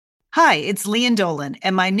Hi, it's Lian Dolan,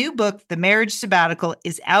 and my new book, The Marriage Sabbatical,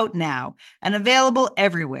 is out now and available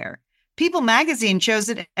everywhere. People magazine chose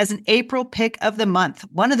it as an April pick of the month,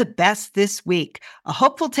 one of the best this week. A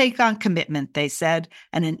hopeful take on commitment, they said,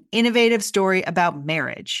 and an innovative story about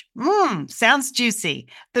marriage. Sounds juicy.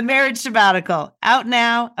 The Marriage Sabbatical, out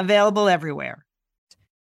now, available everywhere.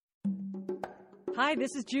 Hi,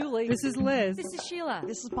 this is Julie. This is Liz. This is Sheila.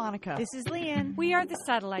 This is Monica. This is Lian. We are the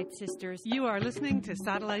Satellite Sisters. You are listening to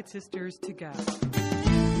Satellite Sisters to Go.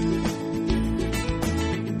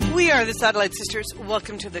 We are the Satellite Sisters.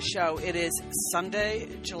 Welcome to the show. It is Sunday,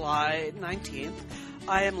 July 19th.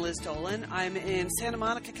 I am Liz Dolan. I'm in Santa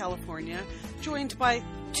Monica, California, joined by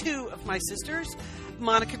two of my sisters.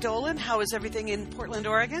 Monica Dolan, how is everything in Portland,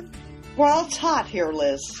 Oregon? Well, it's hot here,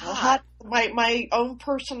 Liz. Hot. My own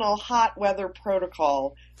personal hot weather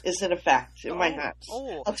protocol is in effect in my house.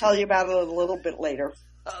 I'll tell you about it a little bit later.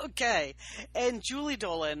 Okay. And Julie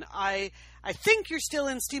Dolan, I think you're still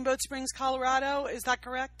in Steamboat Springs, Colorado. Is that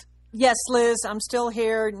correct? Yes, Liz, I'm still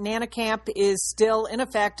here. Nana Camp is still in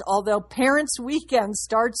effect, although Parents' Weekend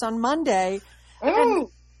starts on Monday.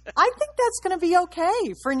 Oh. I think that's going to be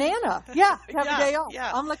okay for Nana. Yeah, have a day off.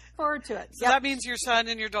 Yeah. I'm looking forward to it. So that means your son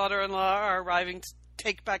and your daughter-in-law are arriving to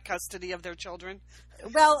take back custody of their children?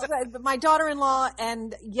 Well, my daughter-in-law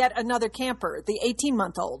and yet another camper, the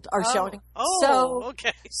 18-month-old, are showing.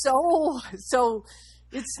 Okay. So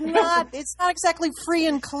it's not exactly free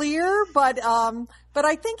and clear, but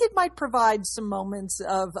I think it might provide some moments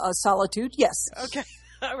of solitude. Yes. Okay.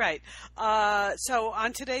 All right. So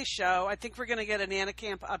on today's show, I think we're going to get a Nana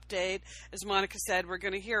Camp update. As Monica said, we're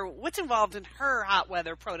going to hear what's involved in her hot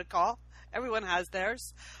weather protocol. Everyone has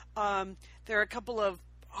theirs. There are a couple of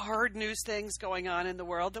hard news things going on in the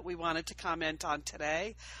world that we wanted to comment on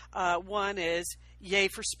today. One is yay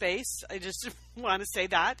for space. I just want to say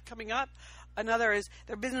that coming up. Another is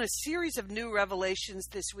there have been a series of new revelations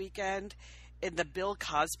this weekend in the Bill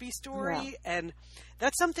Cosby story, and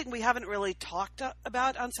that's something we haven't really talked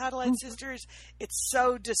about on Satellite Sisters. It's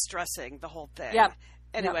so distressing, the whole thing. Yep.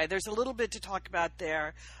 Anyway, there's a little bit to talk about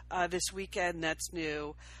there this weekend that's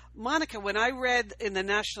new. Monica, when I read in the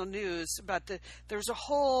national news about there's a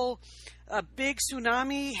whole big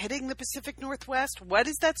tsunami hitting the Pacific Northwest. What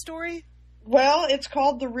is that story? Well, it's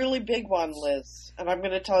called The Really Big One, Liz, and I'm going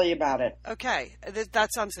to tell you about it. Okay, that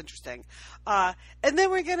sounds interesting. And then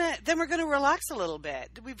we're gonna relax a little bit.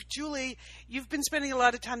 Julie, you've been spending a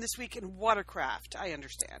lot of time this week in watercraft. I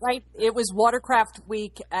understand. Right. It was Watercraft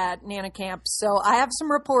Week at Nana Camp, so I have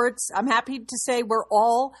some reports. I'm happy to say we're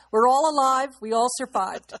all alive. We all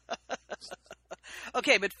survived.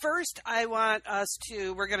 Okay, but first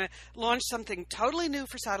we're going to launch something totally new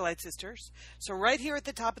for Satellite Sisters. So right here at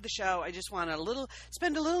the top of the show, I just want to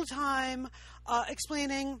spend a little time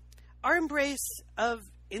explaining our embrace of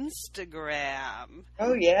Instagram.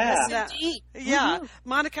 Oh, yeah. Yes, indeed. Yeah. Mm-hmm.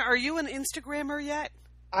 Monica, are you an Instagrammer yet?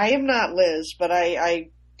 I am not, Liz, but I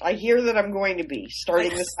hear that I'm going to be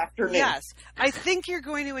starting this afternoon. Yes. I think you're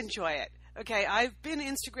going to enjoy it. Okay, I've been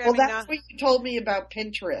Instagramming now. Well, that's now. what you told me about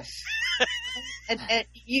Pinterest. and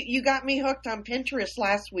you got me hooked on Pinterest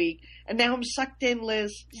last week, and now I'm sucked in,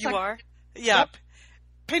 Liz. You are? Yep.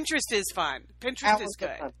 Pinterest is fun. Pinterest is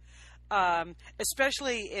good.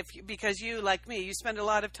 Especially because you, like me, you spend a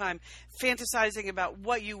lot of time fantasizing about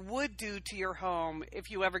what you would do to your home if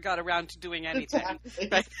you ever got around to doing anything. Exactly.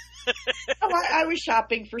 Right? I was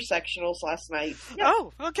shopping for sectionals last night. Yep.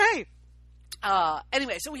 Oh, okay.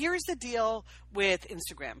 Anyway, so here's the deal with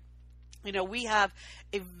Instagram. You know, we have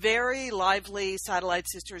a very lively Satellite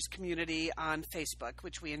Sisters community on Facebook,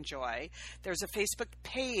 which we enjoy. There's a Facebook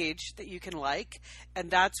page that you can like,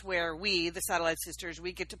 and that's where we, the Satellite Sisters,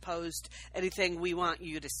 we get to post anything we want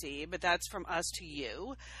you to see, but that's from us to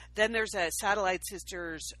you. Then there's a Satellite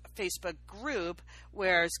Sisters Facebook group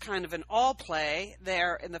where it's kind of an all play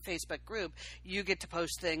there in the Facebook group. You get to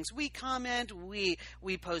post things. We comment. We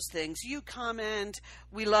post things. You comment.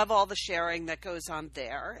 We love all the sharing that goes on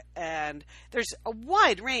there. And there's a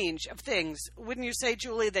wide range of things, wouldn't you say,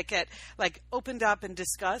 Julie, that get opened up and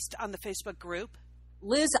discussed on the Facebook group?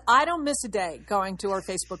 Liz, I don't miss a day going to our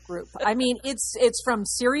Facebook group. I mean, it's from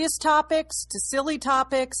serious topics to silly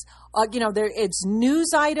topics. It's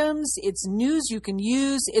news items, it's news you can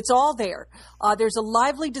use. It's all there. There's a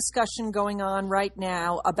lively discussion going on right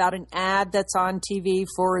now about an ad that's on TV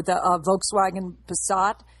for the Volkswagen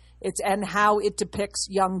Passat. And how it depicts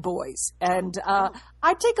young boys. And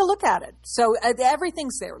I'd take a look at it. So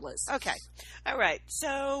everything's there, Liz. Okay. All right.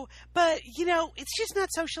 So, but, it's just not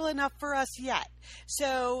social enough for us yet.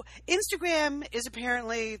 So Instagram is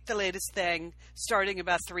apparently the latest thing starting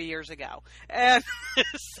about 3 years ago. And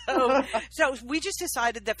so we just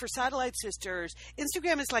decided that for Satellite Sisters,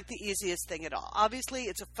 Instagram is like the easiest thing at all. Obviously,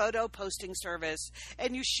 it's a photo posting service,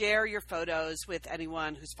 and you share your photos with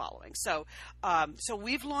anyone who's following. So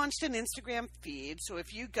we've launched an Instagram feed. So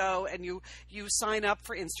if you go and you sign up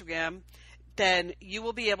for Instagram, then you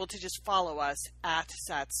will be able to just follow us at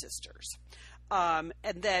Sat Sisters. And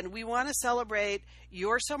then we want to celebrate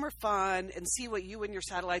your summer fun and see what you and your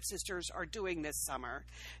Satellite Sisters are doing this summer.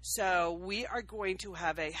 So we are going to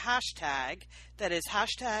have a hashtag that is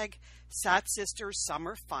hashtag Sat Sisters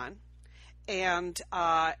Summer Fun. And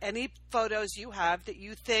any photos you have that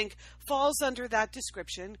you think falls under that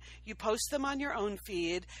description, you post them on your own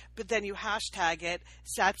feed, but then you hashtag it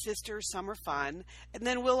Sat Sisters Summer Fun, and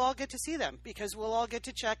then we'll all get to see them because we'll all get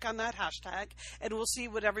to check on that hashtag, and we'll see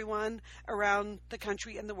what everyone around the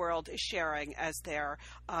country and the world is sharing as their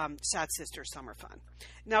Sat Sisters Summer Fun.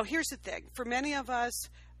 Now, here's the thing. For many of us,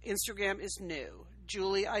 Instagram is new.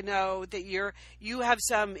 Julie, I know that you have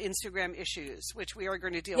some Instagram issues, which we are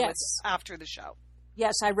going to deal with after the show.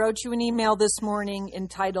 Yes, I wrote you an email this morning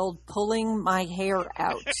entitled "Pulling My Hair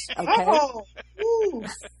Out." Okay. Oh.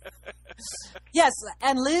 Yes,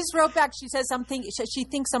 and Liz wrote back. She says she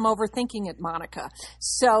thinks I'm overthinking it, Monica.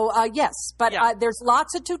 So yes, but there's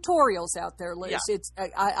lots of tutorials out there, Liz.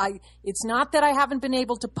 Yeah. It's not that I haven't been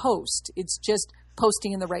able to post. It's just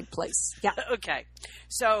posting in the right place. Yeah. Okay.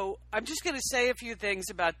 So I'm just going to say a few things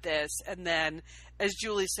about this. And then, as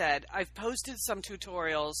Julie said, I've posted some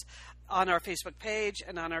tutorials on our Facebook page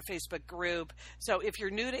and on our Facebook group. So if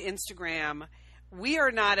you're new to Instagram, we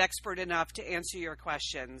are not expert enough to answer your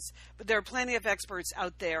questions, but there are plenty of experts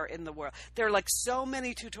out there in the world. There are like so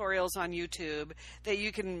many tutorials on YouTube that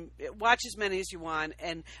you can watch as many as you want.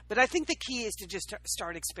 But I think the key is to just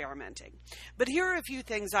start experimenting. But here are a few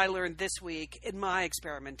things I learned this week in my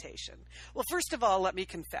experimentation. Well, first of all, let me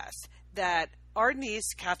confess that our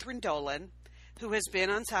niece, Catherine Dolan, who has been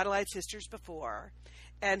on Satellite Sisters before,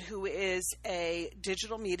 and who is a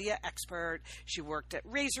digital media expert. She worked at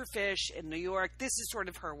Razorfish in New York. This is sort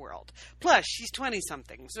of her world. Plus, she's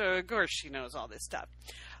 20-something, so of course she knows all this stuff.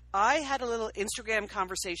 I had a little Instagram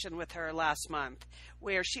conversation with her last month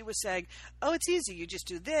where she was saying, oh, it's easy. You just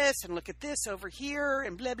do this and look at this over here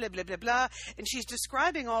and blah, blah, blah, blah, blah. And she's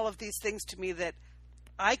describing all of these things to me that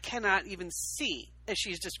I cannot even see as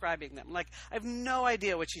she's describing them. Like, I have no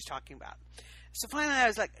idea what she's talking about. So finally I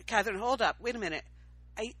was like, Catherine, hold up. Wait a minute.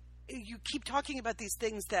 You keep talking about these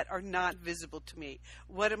things that are not visible to me.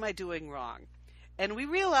 What am I doing wrong? And we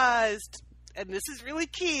realized, and this is really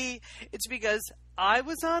key, it's because I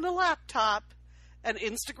was on a laptop, and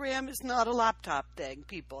Instagram is not a laptop thing,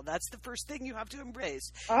 people. That's the first thing you have to embrace.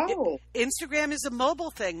 Oh. Instagram is a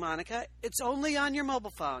mobile thing, Monica. It's only on your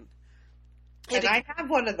mobile phone. And I have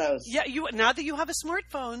one of those. Yeah, now that you have a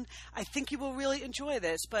smartphone, I think you will really enjoy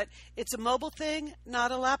this. But it's a mobile thing,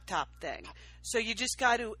 not a laptop thing. So you just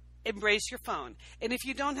got to embrace your phone. And if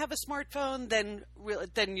you don't have a smartphone, then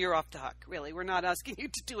you're off the hook, really. We're not asking you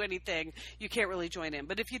to do anything. You can't really join in.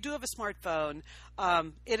 But if you do have a smartphone,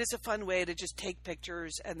 it is a fun way to just take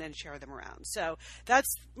pictures and then share them around. So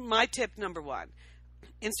that's my tip number one.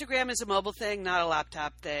 Instagram is a mobile thing, not a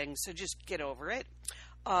laptop thing. So just get over it.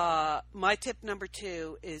 My tip number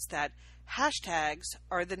two is that hashtags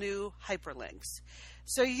are the new hyperlinks.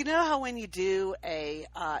 So you know how when you do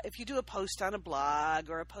if you do a post on a blog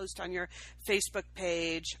or a post on your Facebook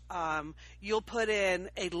page, you'll put in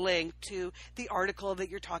a link to the article that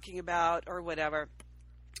you're talking about or whatever.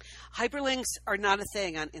 Hyperlinks are not a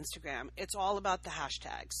thing on Instagram. It's all about the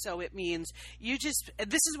hashtags. So it means this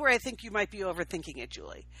is where I think you might be overthinking it,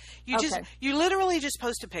 Julie. You literally just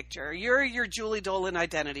post a picture. You're your Julie Dolan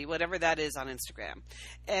identity, whatever that is on Instagram.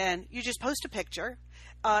 And you just post a picture.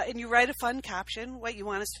 And you write a fun caption, what you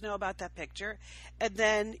want us to know about that picture. And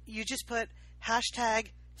then you just put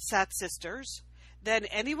hashtag SatSisters. Then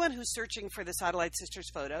anyone who's searching for the Satellite Sisters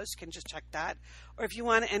photos can just check that. Or if you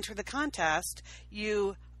want to enter the contest,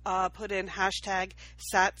 you put in hashtag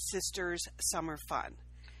Sat Sisters Summer Fun.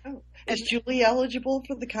 Oh, is Julie eligible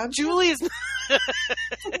for the contest? Julie is.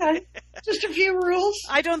 Okay. Just a few rules.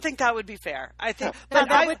 I don't think that would be fair. I think, but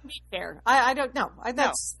that wouldn't be fair. I don't know.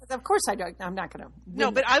 Of course I don't. I'm not going to. No,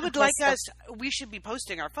 but I would like us. We should be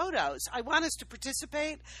posting our photos. I want us to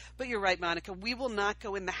participate. But you're right, Monica. We will not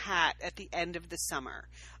go in the hat at the end of the summer.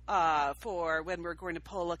 for when we're going to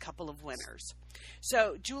pull a couple of winners.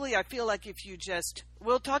 So, Julie, I feel like if you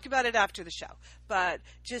we'll talk about it after the show, but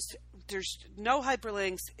there's no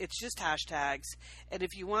hyperlinks. It's just hashtags. And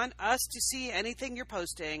if you want us to see anything you're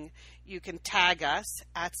posting, you can tag us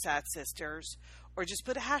at Sat Sisters, or just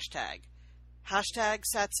put a hashtag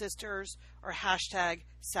Sat Sisters or hashtag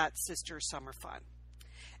Sat Sisters Summer Fun.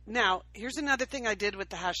 Now, here's another thing I did with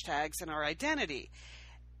the hashtags and our identity.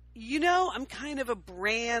 I'm kind of a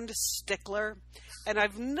brand stickler, and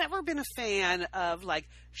I've never been a fan of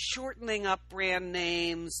shortening up brand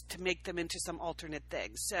names to make them into some alternate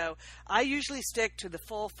thing. So I usually stick to the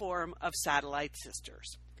full form of Satellite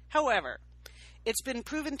Sisters. However, it's been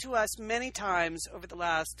proven to us many times over the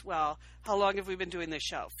last, how long have we been doing this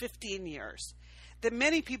show? 15 years. That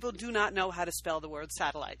many people do not know how to spell the word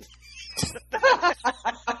satellite.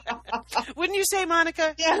 Wouldn't you say,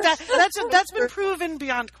 Monica? Yes. That's been proven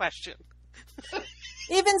beyond question.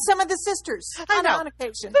 Even some of the sisters on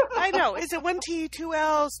occasion. I know. Is it 1 T, 2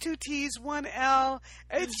 L's, 2 T's, 1 L?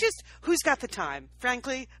 It's just, who's got the time?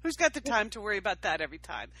 Frankly, who's got the time to worry about that every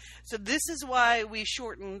time? So this is why we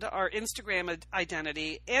shortened our Instagram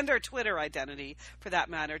identity and our Twitter identity, for that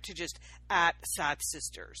matter, to just at Sat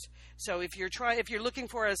Sisters. So if you're looking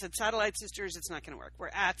for us at Satellite Sisters, it's not going to work. We're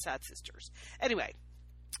at Sat Sisters. Anyway.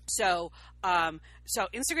 So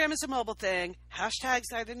Instagram is a mobile thing.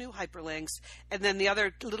 Hashtags are the new hyperlinks. And then the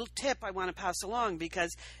other little tip I want to pass along,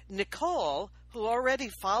 because Nicole, who already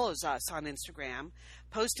follows us on Instagram,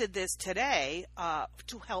 posted this today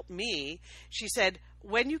to help me. She said,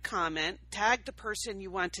 when you comment, tag the person you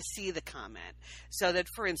want to see the comment. So that,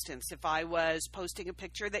 for instance, if I was posting a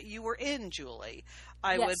picture that you were in, Julie,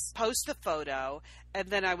 I would post the photo and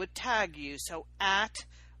then I would tag you. So at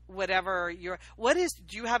whatever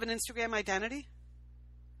do you have an Instagram identity?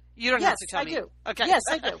 You don't have to tell me. Yes, I do. Okay. Yes,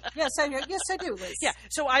 I do. Yes, I do, Liz. Yeah.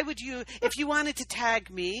 So if you wanted to tag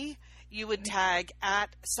me, you would tag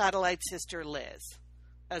at Satellite Sister Liz.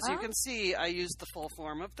 As you can see, I used the full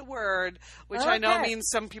form of the word, which I know means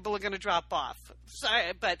some people are going to drop off.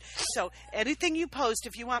 Sorry, so anything you post,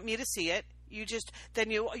 if you want me to see it,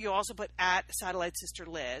 you also put at Satellite Sister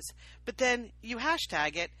Liz, but then you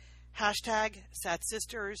hashtag it. Hashtag Sat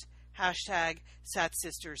Sisters, hashtag Sat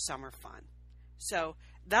Sisters Summer Fun. So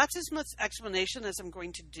that's as much explanation as I'm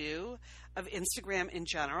going to do of Instagram in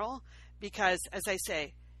general, because, as I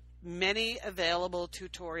say, many available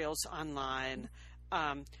tutorials online.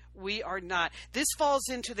 This falls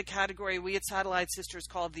into the category we at Satellite Sisters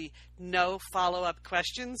call the no follow-up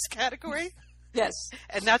questions category. Yes.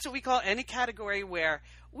 And that's what we call any category where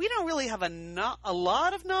we don't really have a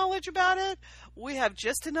lot of knowledge about it. We have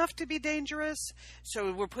just enough to be dangerous.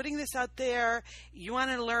 So we're putting this out there. You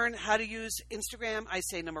want to learn how to use Instagram? I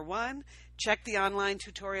say, number 1, check the online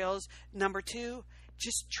tutorials. Number 2,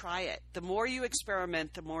 just try it. The more you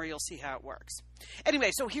experiment, the more you'll see how it works.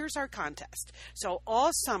 Anyway, so here's our contest. So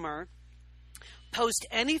all summer, post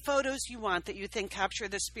any photos you want that you think capture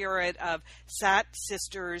the spirit of Sat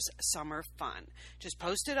Sisters Summer Fun. Just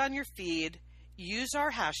post it on your feed. Use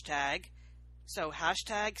our hashtag. So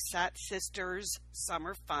hashtag Sat Sisters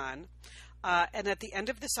Summer Fun. And at the end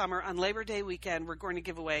of the summer, on Labor Day weekend, we're going to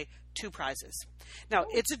give away 2 prizes. Now,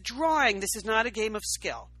 it's a drawing. This is not a game of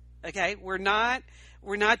skill. Okay? We're not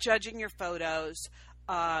judging your photos.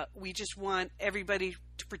 We just want everybody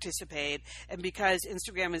to participate. And because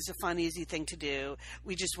Instagram is a fun, easy thing to do,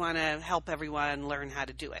 we just want to help everyone learn how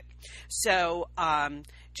to do it. So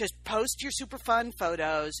just post your super fun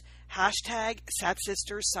photos, hashtag Sat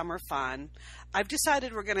Sisters Summer Fun. I've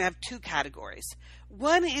decided we're going to have 2 categories.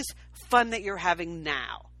 One is fun that you're having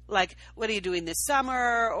now. Like, what are you doing this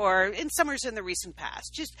summer, or in summers in the recent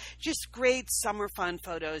past? Just great summer fun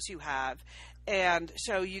photos you have. And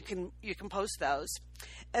so you can post those.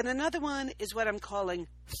 And another one is what I'm calling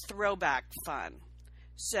throwback fun.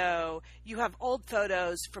 So you have old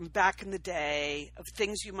photos from back in the day of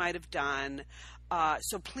things you might have done.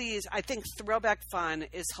 So please, I think throwback fun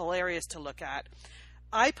is hilarious to look at.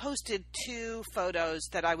 I posted 2 photos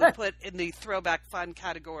that I would put in the throwback fun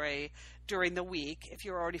category during the week, if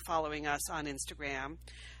you're already following us on Instagram.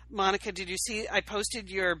 Monica, did you see? I posted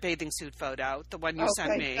your bathing suit photo, the one you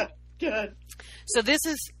sent me. Good. So this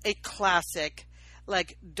is a classic,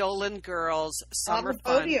 like Dolan Girls summer fun.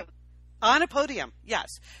 On the podium. On a podium, yes.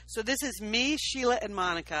 So this is me, Sheila, and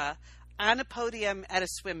Monica on a podium at a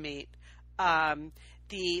swim meet.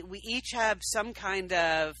 We each have some kind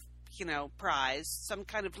of, prize, some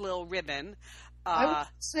kind of little ribbon. I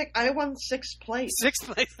won 6th place. 6th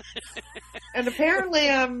place. And apparently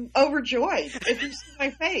I'm overjoyed. If you see my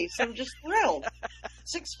face, I'm just thrilled.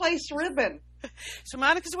 6th place ribbon. So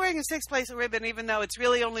Monica's wearing a six-place ribbon, even though it's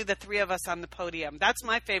really only the three of us on the podium. That's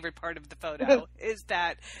my favorite part of the photo, is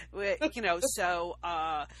that, so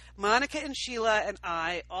Monica and Sheila and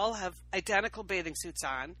I all have identical bathing suits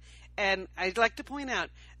on. And I'd like to point out,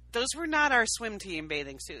 those were not our swim team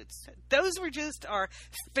bathing suits. Those were just our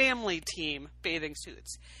family team bathing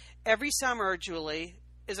suits. Every summer, Julie,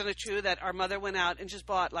 isn't it true that our mother went out and just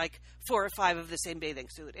bought like 4 or 5 of the same bathing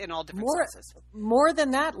suit in all different sizes? More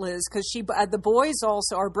than that, Liz, because the boys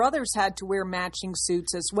also, our brothers had to wear matching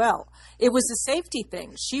suits as well. It was a safety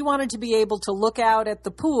thing. She wanted to be able to look out at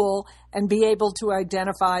the pool and be able to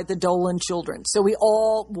identify the Dolan children. So we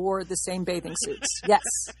all wore the same bathing suits. Yes.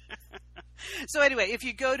 So anyway, if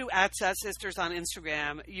you go to @SatSisters on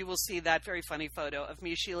Instagram, you will see that very funny photo of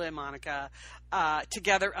me, Sheila, and Monica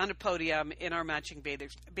together on a podium in our matching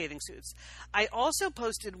bathing suits. I also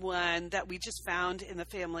posted one that we just found in the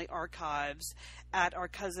family archives at our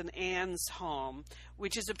cousin Ann's home,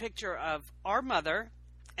 which is a picture of our mother,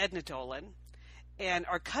 Edna Dolan, and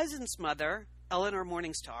our cousin's mother, Eleanor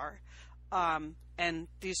Morningstar.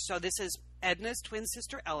 So this is Edna's twin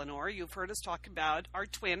sister, Eleanor. You've heard us talk about our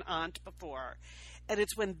twin aunt before. And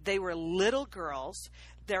it's when they were little girls.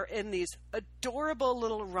 They're in these adorable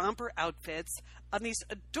little romper outfits on these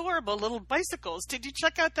adorable little bicycles. Did you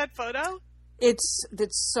check out that photo? It's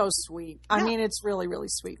so sweet. Yeah. I mean, it's really, really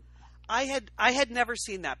sweet. I had never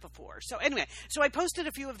seen that before. So anyway, I posted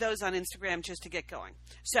a few of those on Instagram just to get going.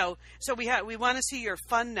 So we want to see your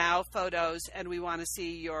fun now photos, and we want to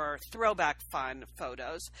see your throwback fun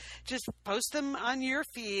photos. Just post them on your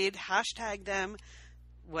feed, hashtag them.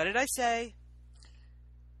 What did I say?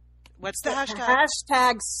 What's the hashtag?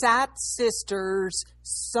 Hashtag SatSisters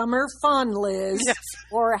Summer Fun, Liz. Yes.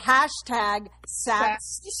 Or hashtag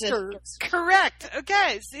SatSisters. Correct.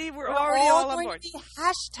 Okay. See, we're already all on board.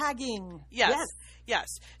 Hashtagging. Yes.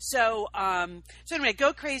 So anyway,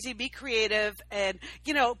 go crazy, be creative, and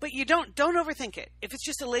but you don't overthink it. If it's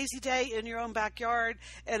just a lazy day in your own backyard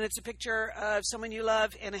and it's a picture of someone you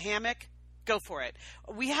love in a hammock, go for it.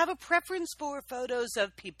 We have a preference for photos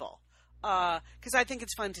of people. Because I think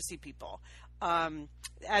it's fun to see people,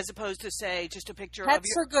 as opposed to, say, just a picture pets of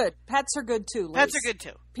your... are good. Pets are good, too, Liz. Pets are good,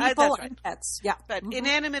 too. People that's right. and pets, yeah. But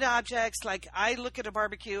inanimate objects, like I look at a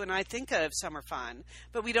barbecue and I think of summer fun,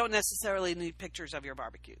 but we don't necessarily need pictures of your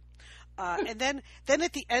barbecue. And then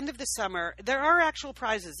at the end of the summer, there are actual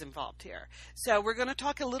prizes involved here. So we're going to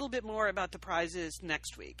talk a little bit more about the prizes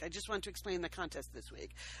next week. I just want to explain the contest this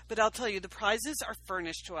week. But I'll tell you, the prizes are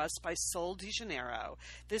furnished to us by Sol de Janeiro.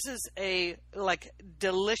 This is a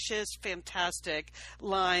delicious, fantastic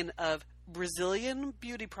line of Brazilian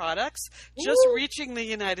beauty products just reaching the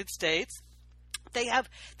United States. They have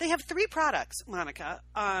 3 products, Monica.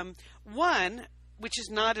 One, which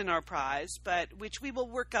is not in our prize, but which we will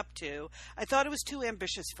work up to. I thought it was too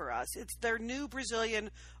ambitious for us. It's their new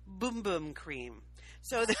Brazilian Boom Boom Cream.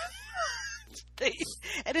 So, and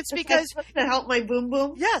it's because... to help my boom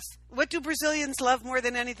boom? Yes. What do Brazilians love more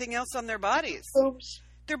than anything else on their bodies? Booms.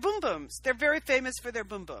 They're boom booms. They're very famous for their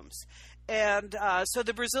boom booms. And so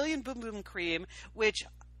the Brazilian Boom Boom Cream, which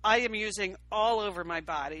I am using all over my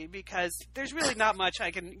body because there's really not much I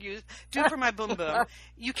can do for my boom boom.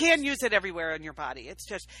 You can use it everywhere in your body. It's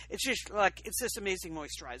just this amazing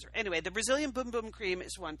moisturizer. Anyway, the Brazilian Boom Boom Cream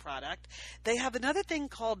is one product. They have another thing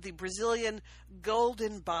called the Brazilian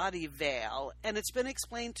Golden Body Veil, and it's been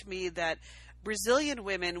explained to me that Brazilian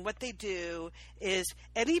women, what they do is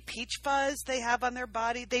any peach fuzz they have on their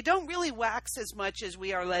body, they don't really wax as much as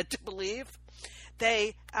we are led to believe.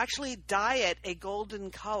 They actually dye it a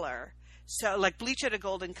golden color, so bleach it a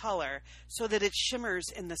golden color, so that it shimmers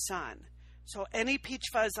in the sun. So any peach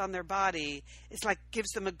fuzz on their body is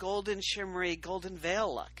gives them a golden, shimmery, golden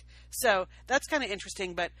veil look. So that's kind of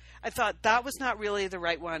interesting, but I thought that was not really the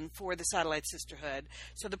right one for the Satellite Sisterhood.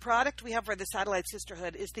 So the product we have for the Satellite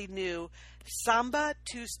Sisterhood is the new Samba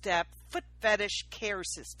 2-Step Foot Fetish Care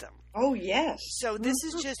System. Oh, yes. So this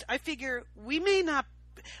is just, I figure we may not,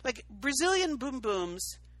 Brazilian boom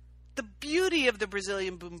booms, the beauty of the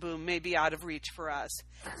Brazilian boom boom may be out of reach for us.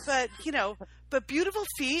 But, but beautiful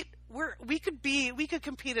feet, we could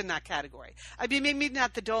compete in that category. I mean, maybe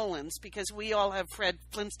not the Dolans because we all have Fred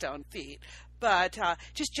Flintstone feet. But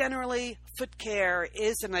just generally, foot care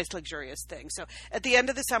is a nice, luxurious thing. So at the end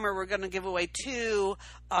of the summer, we're going to give away 2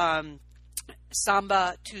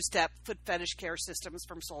 Samba 2-Step Foot Fetish Care Systems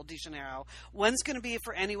from Sol de Janeiro. One's going to be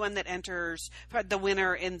for anyone that enters the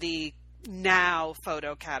winner in the now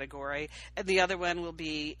photo category, and the other one will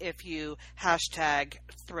be if you hashtag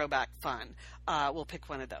throwback fun. We'll pick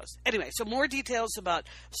one of those. Anyway, so more details about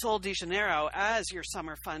Sol de Janeiro as your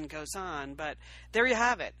summer fun goes on, but there you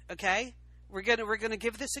have it, okay? We're gonna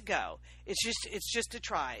give this a go. It's just a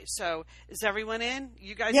try. So is everyone in?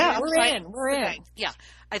 You guys? Yeah, in? We're in. Yeah,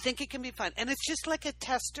 I think it can be fun, and it's just like a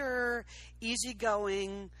tester,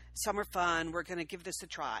 easygoing summer fun. We're going to give this a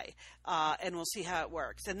try, and we'll see how it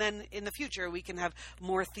works. And then in the future, we can have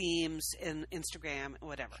more themes in Instagram,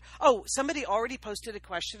 whatever. Oh, somebody already posted a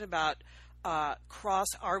question about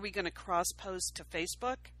are we going to cross post to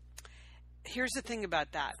Facebook? Here's the thing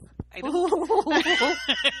about that. I don't.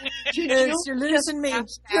 You're losing me.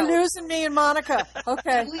 You're losing me and Monica.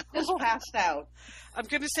 Okay. Julie just passed out. I'm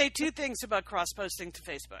going to say two things about cross-posting to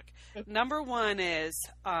Facebook. Number one is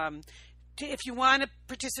if you want to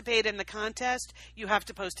participate in the contest, you have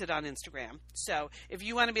to post it on Instagram. So if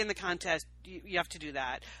you want to be in the contest, you have to do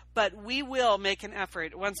that. But we will make an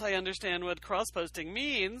effort, once I understand what cross-posting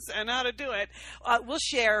means and how to do it, we'll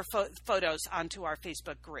share photos onto our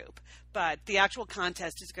Facebook group. But the actual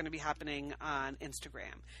contest is going to be happening on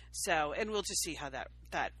Instagram. So, and we'll just see how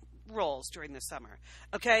that rolls during the summer.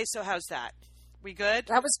 Okay, so how's that? We good?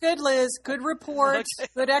 That was good, Liz. Good report. Okay.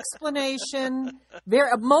 Good explanation. Very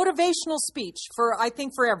a motivational speech for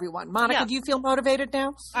everyone. Monica, do you feel motivated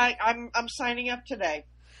now? I'm signing up today.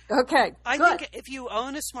 Okay. I think if you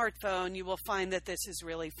own a smartphone, you will find that this is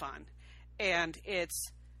really fun, and it's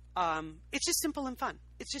just simple and fun.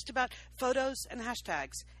 It's just about photos and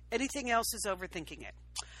hashtags. Anything else is overthinking it.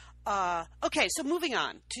 Okay, so moving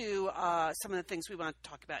on to some of the things we want to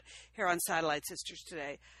talk about here on Satellite Sisters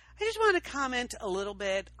today. I just want to comment a little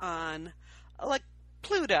bit on,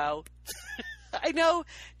 Pluto. I know,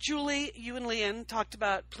 Julie, you and Leanne talked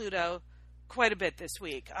about Pluto quite a bit this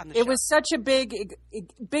week on the show. It was such a big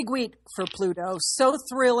week for Pluto. So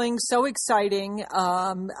thrilling, so exciting.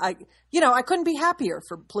 I couldn't be happier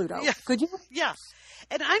for Pluto. Yeah. Could you? Yeah.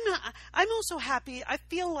 And I'm also happy. I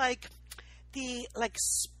feel like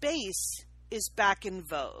space is back in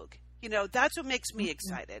vogue. That's what makes me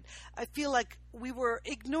excited. I feel like we were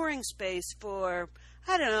ignoring space for,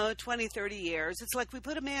 20, 30 years. It's like we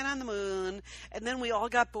put a man on the moon, and then we all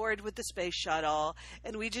got bored with the space shuttle,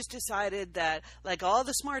 and we just decided that, all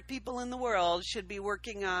the smart people in the world should be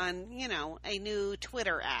working on, a new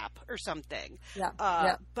Twitter app or something.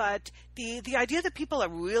 Yeah. But the idea that people are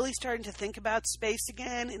really starting to think about space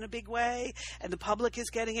again in a big way, and the public is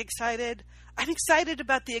getting excited, I'm excited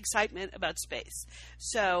about the excitement about space.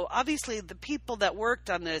 So obviously the people that worked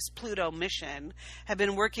on this Pluto mission have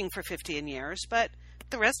been working for 15 years, but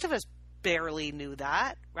the rest of us barely knew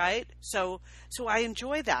that, right? So I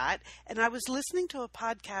enjoy that. And I was listening to a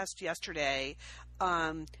podcast yesterday.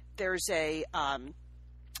 There's a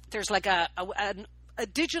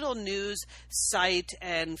digital news site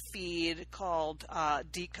and feed called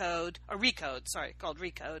Recode,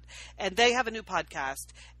 and they have a new podcast.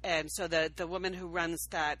 And so the woman who runs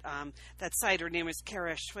that site, her name is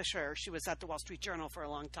Kara Swisher. She was at the Wall Street Journal for a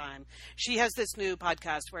long time. She has this new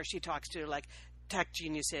podcast where she talks to tech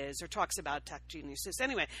geniuses or talks about tech geniuses.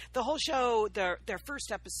 Anyway, the whole show, their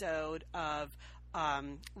first episode of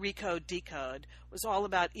Recode Decode was all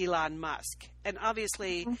about Elon Musk, and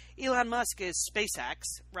obviously Elon Musk is SpaceX,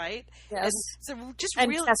 right? Yes. And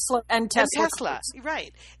Tesla, Cruise.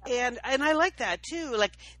 right? And I like that too.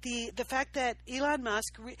 Like the fact that Elon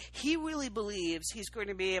Musk, he really believes he's going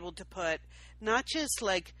to be able to put not just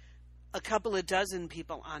a couple of dozen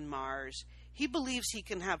people on Mars. He believes he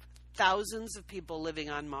can have thousands of people living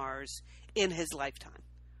on Mars in his lifetime.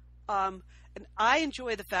 And I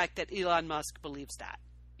enjoy the fact that Elon Musk believes that,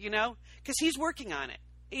 because he's working on it.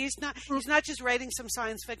 He's not just writing some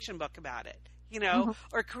science fiction book about it,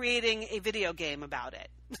 or creating a video game about it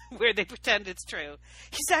where they pretend it's true.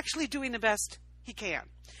 He's actually doing the best he can.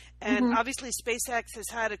 And obviously SpaceX has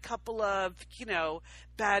had a couple of,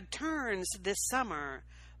 bad turns this summer.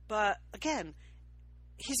 But again,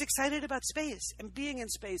 he's excited about space and being in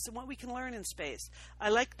space and what we can learn in space. I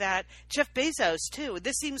like that. Jeff Bezos, too.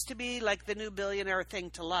 This seems to be the new billionaire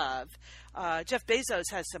thing to love. Jeff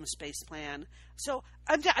Bezos has some space plan. So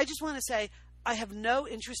I just want to say I have no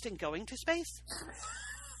interest in going to space.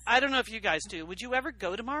 I don't know if you guys do. Would you ever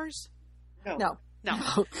go to Mars? No. No.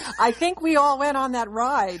 I think we all went on that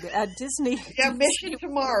ride at Disney. Yeah, Mission to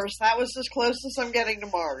Mars. That was as close as I'm getting to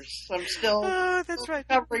Mars. I'm still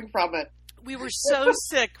recovering from it. We were so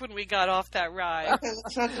sick when we got off that ride. Okay,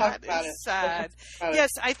 let's not talk about it. Sad. Yes,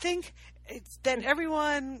 I think it's that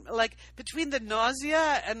everyone, between the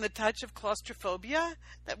nausea and the touch of claustrophobia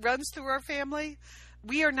that runs through our family,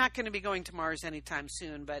 we are not going to be going to Mars anytime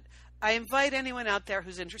soon. But I invite anyone out there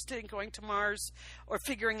who's interested in going to Mars or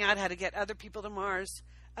figuring out how to get other people to Mars.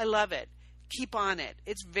 I love it. keep on it.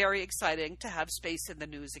 It's very exciting to have space in the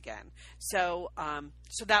news again. So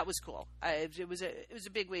so that was cool. It was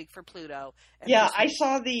a big week for Pluto. Yeah, I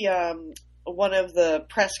saw the one of the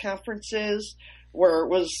press conferences where it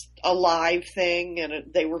was a live thing,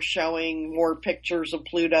 and they were showing more pictures of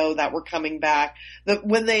Pluto that were coming back.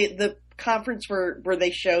 The conference where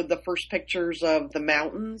they showed the first pictures of the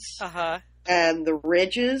mountains and the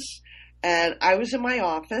ridges. And I was in my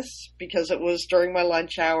office because it was during my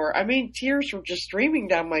lunch hour. I mean, tears were just streaming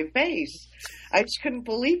down my face. I just couldn't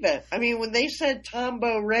believe it. I mean, when they said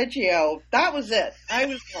Tombo Reggio, that was it. I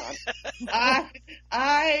was gone.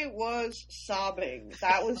 I was sobbing.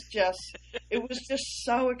 It was just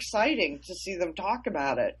so exciting to see them talk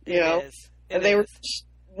about it, you know? And they were just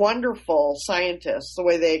wonderful scientists, the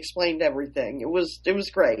way they explained everything. It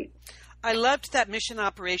was great. I loved that mission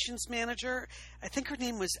operations manager. I think her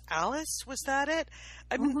name was Alice. Was that it?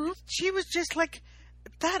 I mean, she was just like,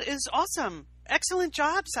 that is awesome. Excellent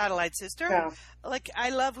job, Satellite Sister. Yeah. Like,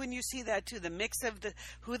 I love when you see that too, the mix of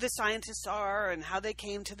who the scientists are and how they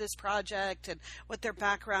came to this project and what their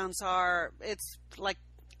backgrounds are. It's like,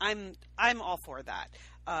 I'm all for that.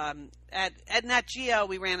 At Nat Geo,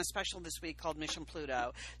 we ran a special this week called Mission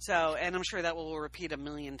Pluto. So, and I'm sure that will repeat 1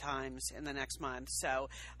 million times in the next month. So,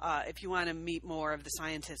 if you want to meet more of the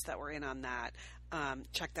scientists that were in on that,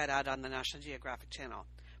 check that out on the National Geographic channel.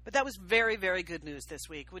 But that was very, very good news this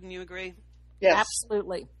week. Wouldn't you agree? Yes.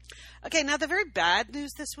 Absolutely. Okay, now the very bad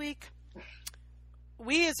news this week.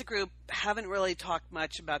 We as a group haven't really talked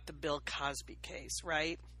much about the Bill Cosby case,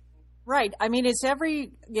 right? Right. I mean, it's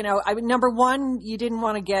number one, you didn't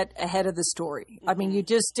want to get ahead of the story. I mean, you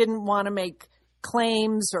just didn't want to make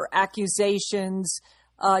claims or accusations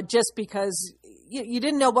just because you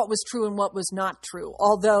didn't know what was true and what was not true.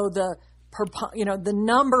 Although the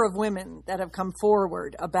number of women that have come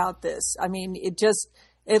forward about this, I mean,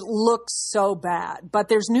 it looks so bad, but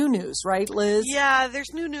there's new news, right, Liz? Yeah,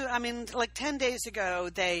 there's new news. I mean, like 10 days ago,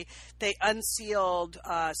 they unsealed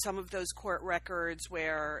some of those court records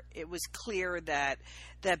where it was clear that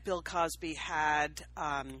Bill Cosby had,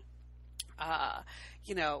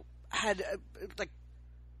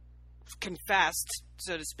 confessed,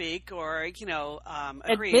 so to speak, or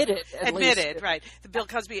agreed. Admitted, right? The Bill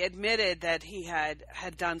Cosby admitted that he had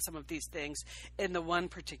done some of these things in the one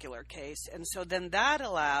particular case, and so then that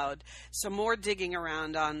allowed some more digging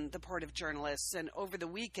around on the part of journalists. And over the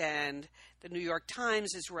weekend, the New York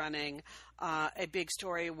Times is running a big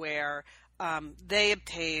story where they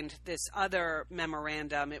obtained this other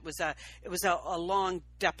memorandum. It was a long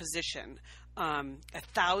deposition.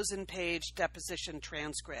 1,000-page deposition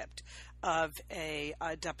transcript of a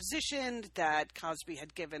deposition that Cosby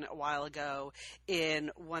had given a while ago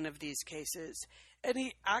in one of these cases. And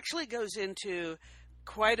he actually goes into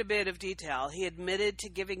quite a bit of detail. He admitted to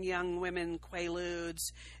giving young women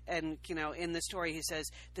Quaaludes, and, in the story he says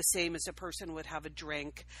the same as a person would have a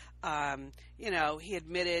drink. He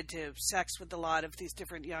admitted to sex with a lot of these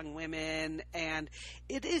different young women, and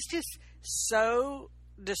it is just so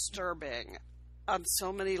disturbing on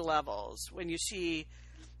so many levels when you see,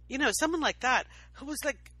 someone like that who was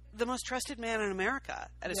like the most trusted man in America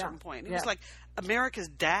at a certain point. He was like America's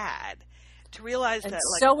dad. To realize and that,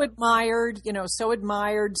 so admired,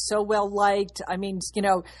 so well liked. I mean,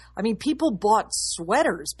 people bought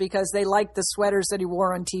sweaters because they liked the sweaters that he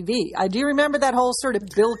wore on TV. Do you remember that whole sort of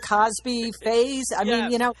Bill Cosby phase? I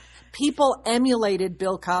mean, people emulated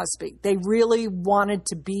Bill Cosby. They really wanted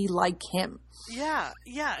to be like him. Yeah,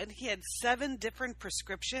 and he had 7 different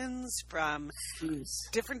prescriptions from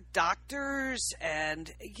different doctors,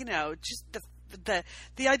 and just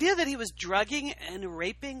the idea that he was drugging and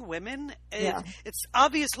raping women, it's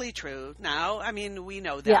obviously true now. I mean, we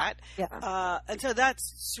know that. Yeah. And so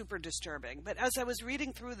that's super disturbing. But as I was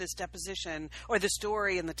reading through this deposition, or the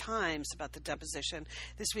story in the Times about the deposition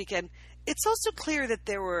this weekend, it's also clear that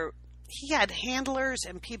he had handlers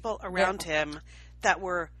and people around him that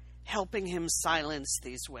were helping him silence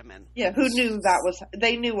these women. Yeah, who knew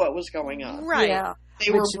they knew what was going on. Right. Yeah.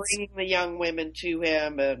 They were bringing the young women to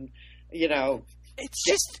him, and it's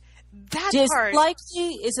just that part.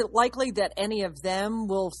 Is it likely that any of them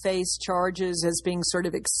will face charges as being sort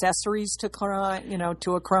of accessories to crime,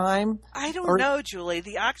 to a crime? I don't know, Julie.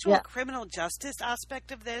 The actual criminal justice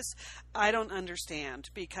aspect of this, I don't understand,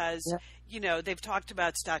 because they've talked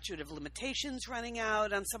about statute of limitations running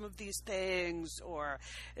out on some of these things, or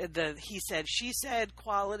the he said, she said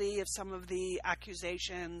quality of some of the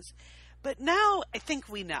accusations. But now I think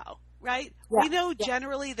we know. Right? Yeah, we know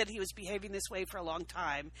generally that he was behaving this way for a long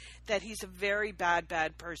time, that he's a very bad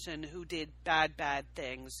person who did bad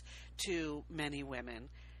things to many women.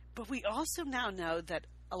 But we also now know that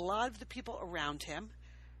a lot of the people around him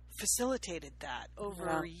facilitated that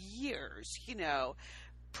over years,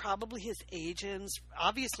 probably his agents,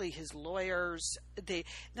 obviously his lawyers.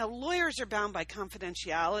 Now lawyers are bound by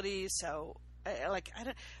confidentiality, so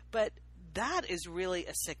but that is really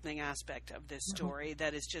a sickening aspect of this story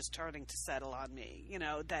that is just starting to settle on me,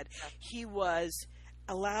 that he was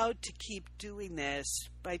allowed to keep doing this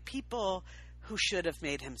by people who should have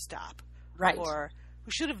made him stop. Right. Or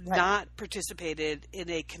who should have not participated in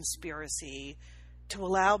a conspiracy to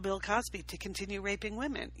allow Bill Cosby to continue raping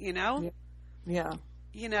women, Yeah.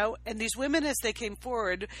 And these women, as they came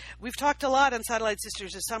forward, we've talked a lot on Satellite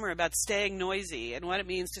Sisters this summer about staying noisy and what it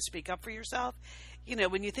means to speak up for yourself.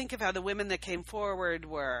 When you think of how the women that came forward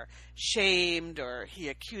were shamed or he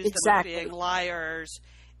accused them of being liars,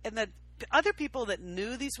 and the other people that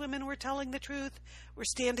knew these women were telling the truth were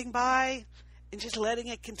standing by and just letting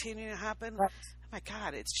it continue to happen. Right. Oh my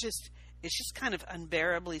God, it's just kind of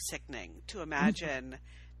unbearably sickening to imagine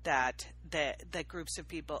that groups of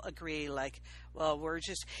people agree, we're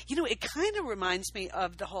just, it kind of reminds me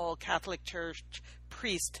of the whole Catholic Church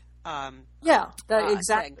priest. Exactly.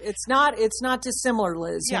 Thing. It's not dissimilar,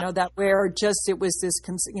 Liz. That where just it was this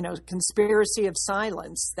conspiracy of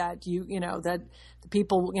silence that that the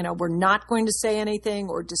people were not going to say anything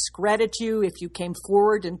or discredit you if you came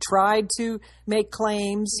forward and tried to make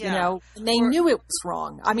claims. And they knew it was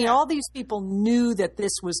wrong. I mean, all these people knew that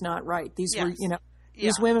this was not right. These were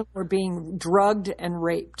these women were being drugged and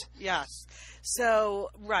raped. Yes. So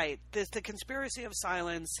the conspiracy of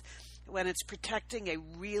silence, when it's protecting a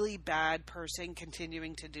really bad person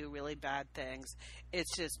continuing to do really bad things,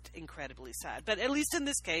 it's just incredibly sad. But at least in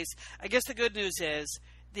this case, I guess the good news is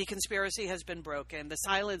the conspiracy has been broken. The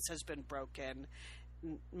silence has been broken.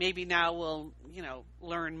 Maybe now we'll,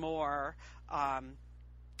 learn more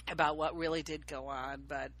about what really did go on.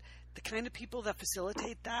 But the kind of people that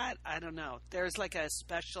facilitate that, I don't know. There's like a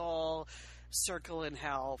special circle in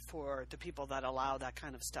hell for the people that allow that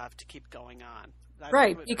kind of stuff to keep going on.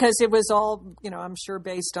 Right, because it was all, I'm sure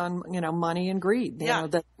based on, money and greed.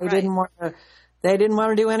 That they didn't want to. They didn't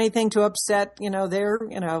want to do anything to upset,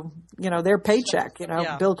 their paycheck.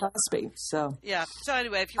 Bill Cosby. So So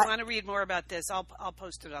anyway, if you want to read more about this, I'll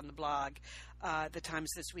post it on the blog. The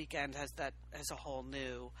Times this weekend has a whole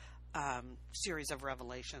new series of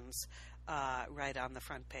revelations right on the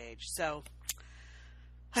front page. So.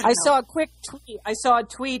 I saw a quick tweet. I saw a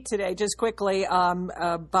tweet today, just quickly,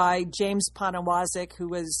 by James Poniewozik,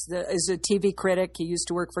 who is a TV critic. He used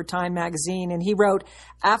to work for Time magazine, and he wrote,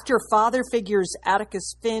 "After father figures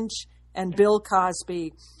Atticus Finch and Bill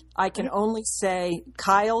Cosby, I can only say,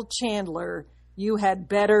 Kyle Chandler, you had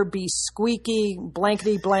better be squeaky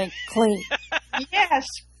blankety blank clean." Yes.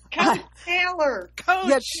 Coach Taylor.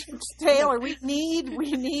 Coach Taylor, we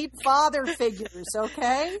need father figures,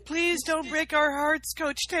 okay? Please don't break our hearts,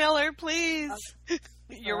 Coach Taylor, please.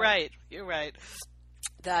 You're right.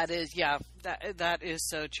 That is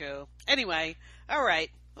so true. Anyway, all right.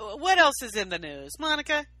 What else is in the news,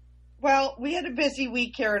 Monica? Well, we had a busy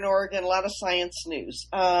week here in Oregon, a lot of science news.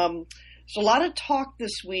 So a lot of talk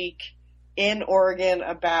this week in Oregon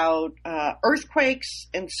about earthquakes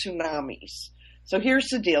and tsunamis. So here's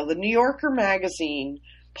the deal. The New Yorker magazine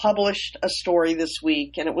published a story this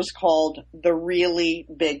week, and it was called The Really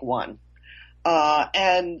Big One.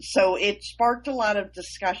 And so it sparked a lot of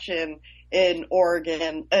discussion in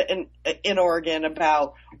Oregon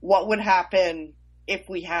about what would happen if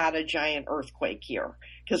we had a giant earthquake here,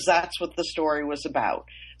 because that's what the story was about.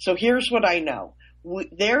 So here's what I know.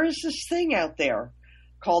 There is this thing out there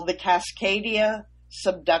called the Cascadia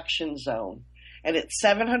Subduction Zone. And it's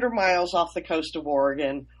 700 miles off the coast of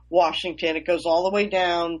Oregon, Washington. It goes all the way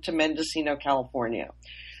down to Mendocino, California.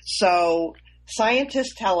 So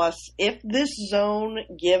scientists tell us if this zone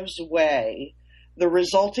gives way, the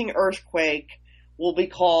resulting earthquake will be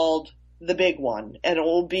called the big one. And it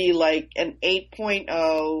will be like an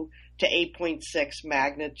 8.0 to 8.6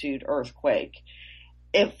 magnitude earthquake.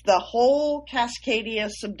 If the whole Cascadia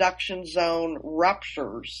Subduction Zone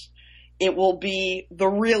ruptures, it will be the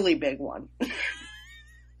really big one.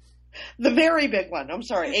 The very big one. I'm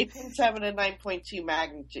sorry, 8.7 and 9.2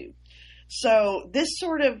 magnitude. So this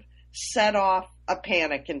sort of set off a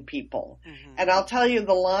panic in people. Mm-hmm. And I'll tell you,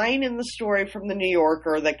 the line in the story from the New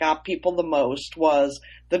Yorker that got people the most was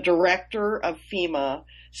the director of FEMA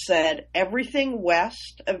said everything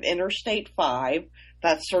west of Interstate 5,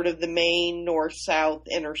 that's sort of the main north-south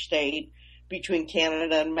interstate between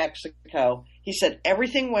Canada and Mexico. He said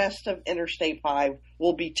everything west of Interstate 5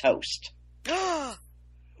 will be toast.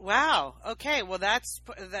 Wow. Okay. Well, that's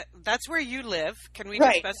where you live. Can we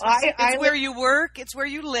right. discuss this? It's where you work. It's where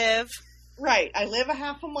you live. Right. I live a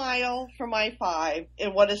half a mile from I-5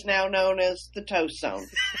 in what is now known as the toast zone.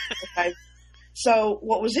 Okay. So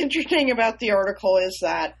what was interesting about the article is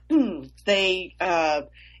that they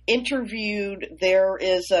interviewed, there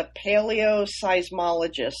is a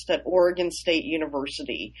paleoseismologist at Oregon State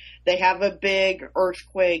University. They have a big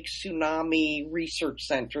earthquake tsunami research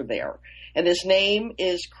center there. And his name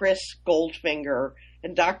is Chris Goldfinger.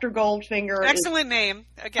 And Dr. Goldfinger excellent name.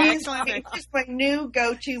 Again, excellent name. He's my new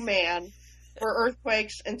go-to man for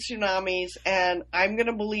earthquakes and tsunamis, and I'm going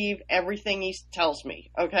to believe everything he tells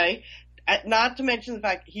me, okay? Not to mention the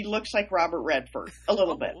fact he looks like Robert Redford a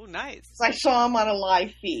little bit. Oh, nice. I saw him on a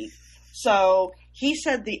live feed. So he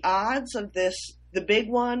said the odds of this, the big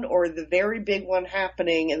one or the very big one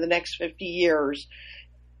happening in the next 50 years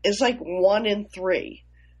is like 1 in 3.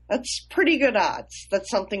 That's pretty good odds that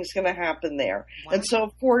something's going to happen there. Wow. And so,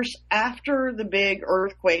 of course, after the big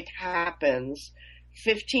earthquake happens,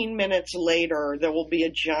 15 minutes later, there will be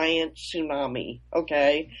a giant tsunami,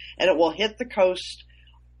 okay? And it will hit the coast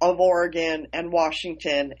of Oregon and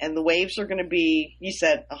Washington, and the waves are going to be, he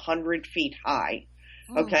said, 100 feet high,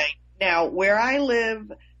 okay? Now, where I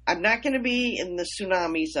live, I'm not going to be in the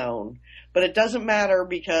tsunami zone, but it doesn't matter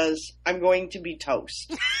because I'm going to be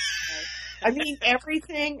toast. I mean,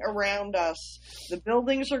 everything around us, the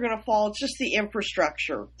buildings are going to fall. It's just the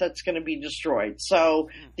infrastructure that's going to be destroyed. So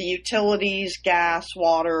the utilities, gas,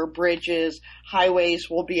 water, bridges, highways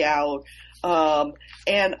will be out.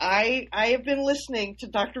 And I have been listening to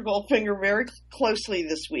Dr. Goldfinger very closely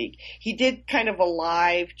this week. He did kind of a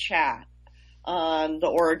live chat on the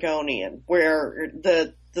Oregonian, where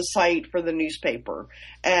the site for the newspaper.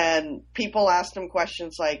 And people asked him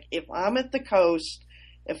questions like, if I'm at the coast,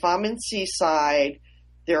 if I'm in Seaside,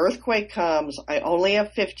 the earthquake comes, I only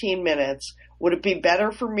have 15 minutes. Would it be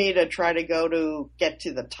better for me to try to get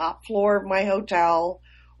to the top floor of my hotel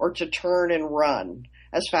or to turn and run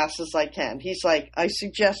as fast as I can? He's like, I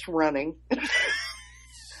suggest running.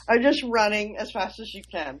 I'm just running as fast as you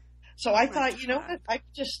can. So I thought, you know what? I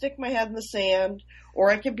could just stick my head in the sand,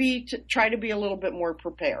 or I could try to be a little bit more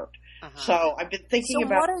prepared. So I've been thinking about.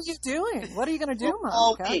 So what are you doing? What are you going to do,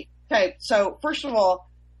 Monica? Okay, so first of all,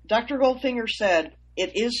 Dr. Goldfinger said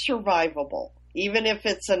it is survivable, even if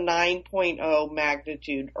it's a 9.0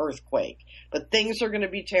 magnitude earthquake. But things are going to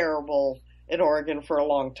be terrible in Oregon for a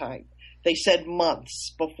long time. They said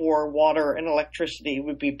months before water and electricity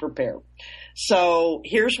would be prepared. So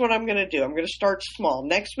here's what I'm going to do. I'm going to start small.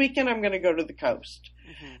 Next weekend, I'm going to go to the coast.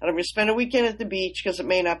 And I'm going to spend a weekend at the beach because it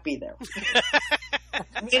may not be there.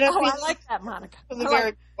 I like that, Monica. When the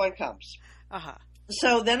very one comes.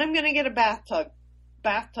 So then I'm going to get a bathtub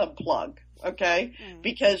plug, okay?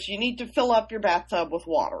 Because you need to fill up your bathtub with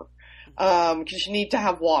water. Because you need to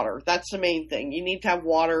have water. That's the main thing. You need to have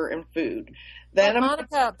water and food. Then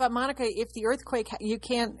but Monica, if the earthquake, you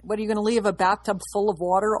can't. What are you going to leave a bathtub full of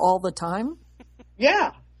water all the time?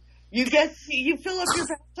 Yeah, you fill up your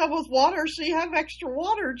bathtub with water, so you have extra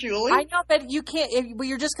water, Julie. I know, but you can't.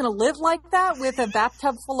 You're just going to live like that with a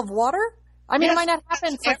bathtub full of water? I mean, yes, it might not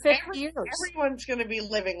happen for 50 years. Everyone's going to be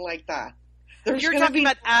living like that. You're talking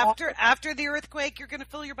about after the earthquake, you're going to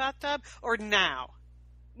fill your bathtub, or now?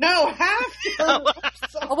 No, have to.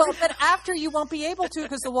 Well, but after you won't be able to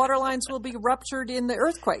because the water lines will be ruptured in the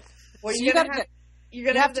earthquake. Well, so you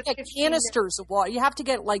have to get canisters of water. You have to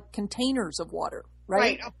get like containers of water, right?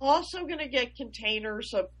 Right. I'm also going to get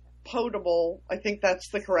containers of potable. I think that's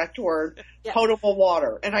the correct word. Yeah. Potable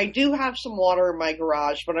water. And I do have some water in my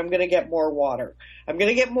garage, but I'm going to get more water. I'm going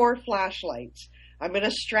to get more flashlights. I'm going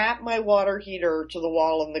to strap my water heater to the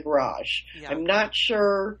wall in the garage. Yeah. I'm not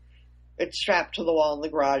sure it's strapped to the wall in the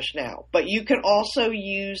garage now. But you can also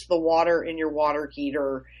use the water in your water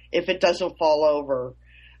heater if it doesn't fall over,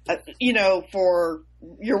 for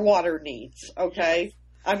your water needs, okay?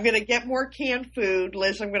 I'm going to get more canned food.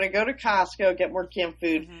 Liz, I'm going to go to Costco, get more canned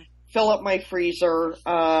food, fill up my freezer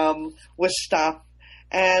with stuff,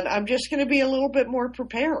 and I'm just going to be a little bit more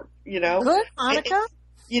prepared, Good, Monica.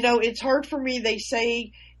 It's hard for me. They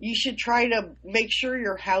say you should try to make sure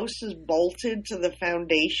your house is bolted to the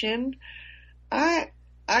foundation.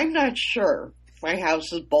 I'm not sure my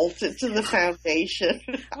house is bolted to the foundation.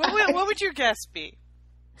 What would your guess be?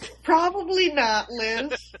 Probably not,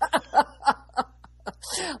 Liz.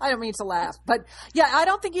 I don't mean to laugh, but yeah, I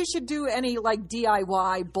don't think you should do any like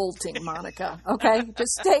DIY bolting, Monica. Okay,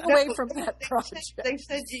 just stay away from that project. They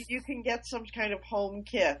said you can get some kind of home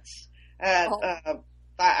kits.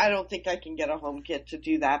 I don't think I can get a home kit to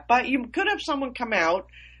do that, but you could have someone come out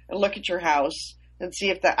and look at your house and see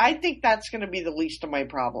if that. I think that's going to be the least of my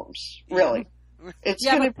problems. Really, Do you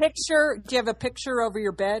have a picture over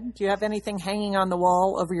your bed? Do you have anything hanging on the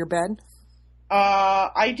wall over your bed?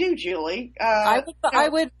 I do, Julie. I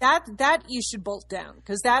would that you should bolt down,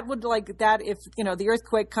 because that would, like, that if the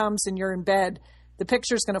earthquake comes and you're in bed, the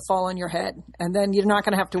picture's going to fall on your head, and then you're not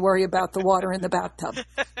going to have to worry about the water in the bathtub.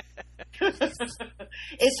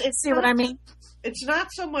 it's See what I mean? It's not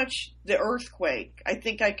so much the earthquake. I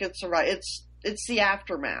think I could survive. It's the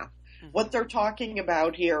aftermath. Mm-hmm. What they're talking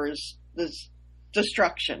about here is this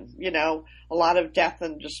destruction, a lot of death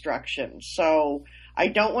and destruction. So I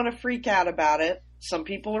don't want to freak out about it. Some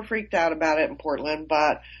people are freaked out about it in Portland,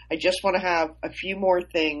 but I just want to have a few more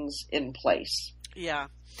things in place. Yeah.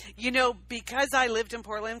 Because I lived in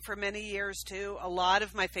Portland for many years too, a lot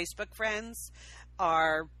of my Facebook friends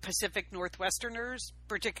are Pacific Northwesterners,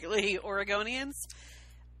 particularly Oregonians.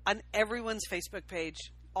 On everyone's Facebook page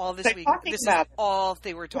all this week, this is all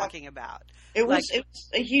they were talking about. It was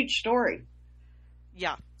a huge story.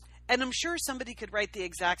 Yeah. And I'm sure somebody could write the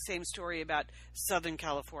exact same story about Southern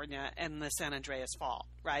California and the San Andreas Fault,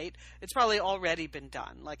 right? It's probably already been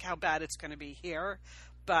done, like how bad it's going to be here.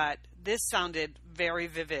 But this sounded very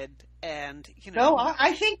vivid. And, No,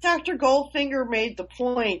 I think Dr. Goldfinger made the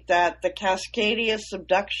point that the Cascadia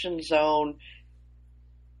subduction zone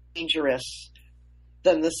is dangerous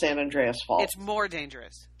than the San Andreas Fault. It's more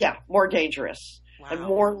dangerous. Yeah, more dangerous. Wow. And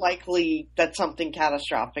more likely that something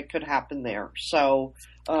catastrophic could happen there. So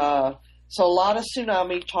a lot of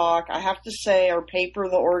tsunami talk. I have to say our paper,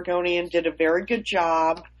 The Oregonian, did a very good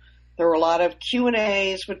job. There were a lot of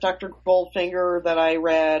Q&As with Dr. Goldfinger that I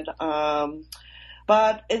read.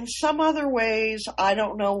 But in some other ways, I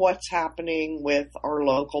don't know what's happening with our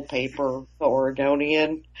local paper, The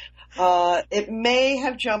Oregonian. It may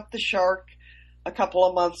have jumped the shark a couple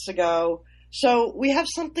of months ago. So we have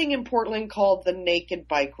something in Portland called the Naked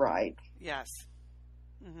Bike Ride. Yes.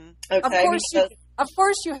 Mm-hmm. Okay. Of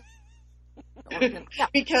course you. Yeah.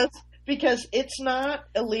 Because it's not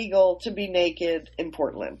illegal to be naked in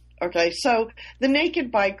Portland. Okay. So the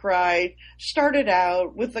Naked Bike Ride started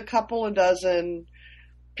out with a couple of dozen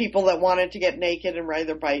people that wanted to get naked and ride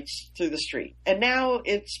their bikes through the street. And now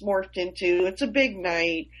it's morphed into, it's a big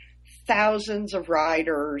night, thousands of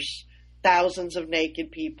riders, thousands of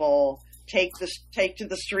naked people take to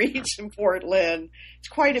the streets in Portland. It's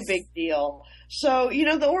quite a big deal. So,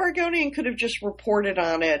 the Oregonian could have just reported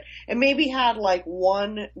on it and maybe had like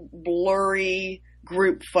one blurry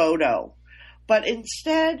group photo. But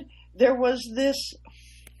instead, there was this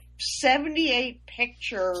 78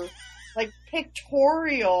 picture, like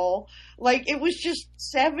pictorial, like it was just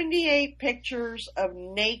 78 pictures of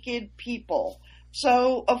naked people.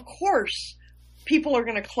 So, of course, people are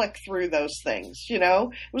going to click through those things, It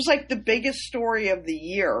was like the biggest story of the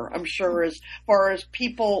year, I'm sure, as far as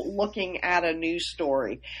people looking at a news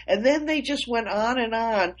story. And then they just went on.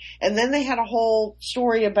 And then they had a whole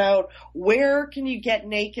story about where can you get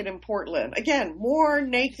naked in Portland. Again, more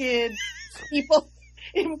naked people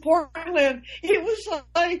in Portland. It was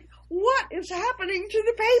like, what is happening to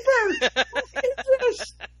the paper? What is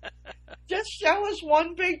this? Just show us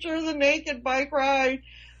one picture of the Naked Bike Ride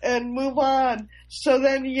and move on. So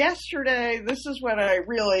then yesterday, this is when I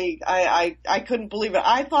couldn't believe it.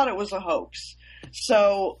 I thought it was a hoax.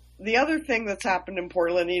 So the other thing that's happened in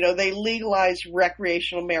Portland, they legalized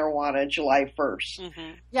recreational marijuana July 1st.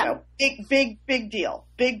 Mm-hmm. Yeah. Big deal.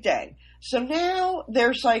 Big day. So now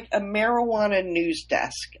there's like a marijuana news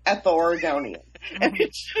desk at the Oregonian. Mm-hmm. And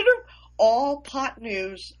it's sort of all pot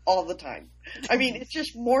news all the time. I mean, it's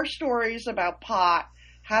just more stories about pot,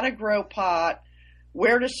 how to grow pot,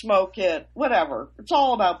 where to smoke it, whatever. It's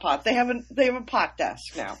all about pot. They have a pot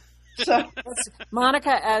desk now. So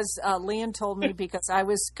Monica, as Leon told me, because I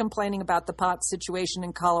was complaining about the pot situation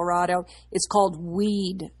in Colorado, it's called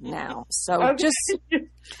weed now. So okay. just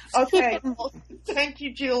okay. Well, thank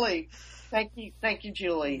you, Julie. Thank you,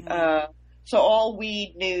 Julie. So all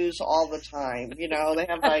weed news all the time. They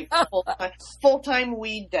have like full-time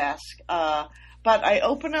weed desk. But I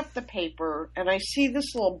open up the paper and I see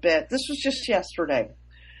this little bit. This was just yesterday.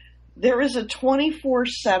 There is a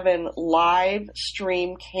 24/7 live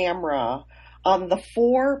stream camera on the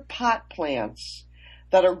 4 pot plants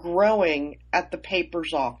that are growing at the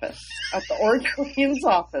paper's office, at the Oregonian's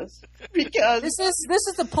office, because this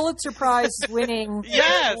is the Pulitzer Prize winning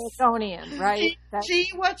yes. Oregonian, right? See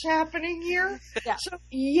what's happening here? Yeah. So,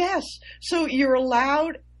 yes. So you're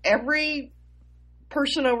allowed, every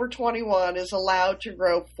person over 21 is allowed to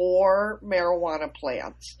grow 4 marijuana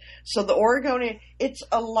plants. So the Oregonian, it's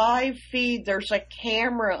a live feed. There's a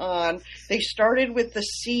camera on. They started with the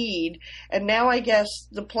seed, and now I guess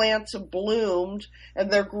the plants have bloomed and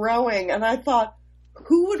they're growing. And I thought,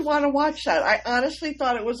 who would want to watch that? I honestly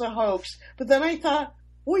thought it was a hoax, but then I thought,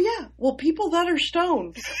 Well, yeah. Well, people that are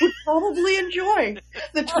stoned would probably enjoy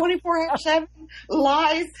the 24/7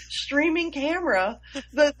 live streaming camera,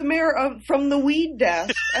 the mayor from the weed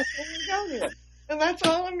desk at the Oregonian. And that's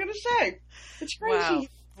all I'm going to say. It's crazy.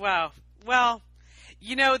 Wow. Well,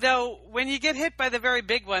 though, when you get hit by the very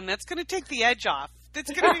big one, that's going to take the edge off.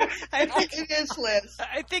 That's going to be. I think it is, Liz.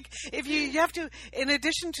 I think if you have to, in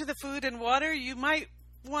addition to the food and water, you might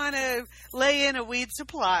want to lay in a weed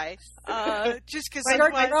supply, just because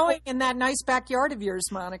start growing in that nice backyard of yours,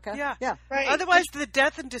 Monica. Yeah. Right. Otherwise, the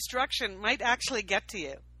death and destruction might actually get to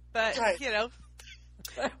you. But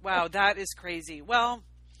wow, that is crazy. Well,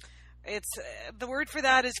 it's the word for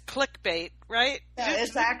that is clickbait, right? Yeah,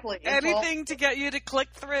 exactly. Anything to get you to click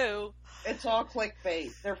through. It's all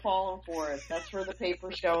clickbait. They're falling for it. That's where the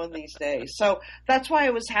paper's going these days. So that's why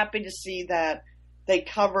I was happy to see that they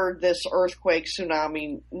covered this earthquake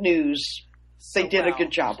tsunami news. They did a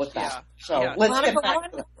good job with that. Yeah. So let's get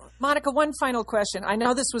back to it. Monica, one final question. I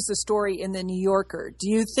know this was the story in the New Yorker.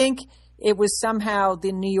 Do you think it was somehow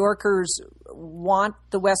the New Yorkers want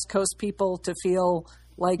the West Coast people to feel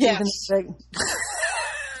like Yes.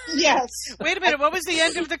 Yes. Wait a minute. What was the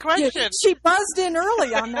end of the question? She buzzed in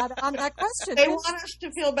early on that question. They want us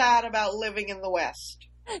to feel bad about living in the West.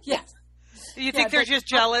 Yes. Do you think they're just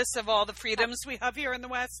jealous of all the freedoms we have here in the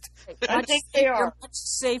West? I think they are. You're much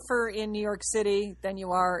safer in New York City than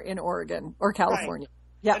you are in Oregon or California.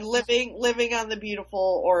 Right. Yeah. And living on the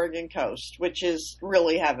beautiful Oregon coast, which is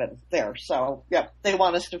really heaven there. So, they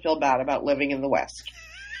want us to feel bad about living in the West.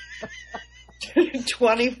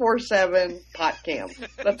 24/7 pot cam.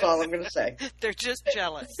 That's all I'm going to say. They're just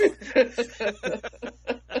jealous.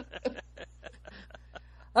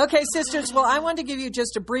 Okay, sisters. Well, I wanted to give you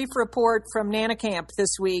just a brief report from Nana Camp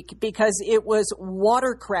this week because it was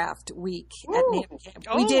Watercraft Week at Nana Camp.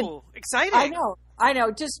 We did. Exciting. I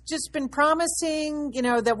know. Just been promising,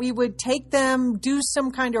 that we would take them, do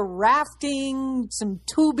some kind of rafting, some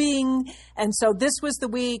tubing. And so this was the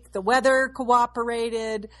week. The weather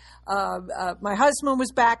cooperated. My husband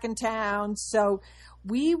was back in town. So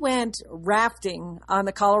we went rafting on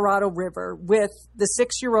the Colorado River with the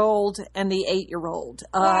 6-year-old and the 8-year-old.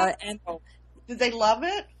 And did they love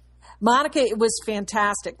it? Monica, it was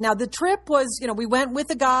fantastic. Now the trip was, we went with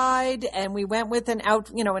a guide and we went with an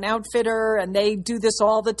outfitter, and they do this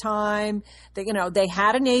all the time. They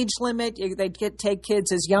had an age limit. They'd take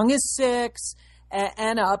kids as young as 6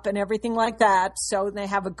 and up and everything like that. So they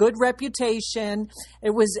have a good reputation. It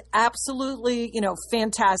was absolutely,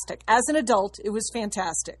 fantastic. As an adult, it was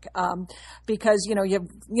fantastic. Because, you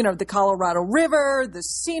have, the Colorado River, the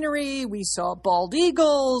scenery, we saw bald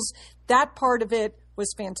eagles, that part of it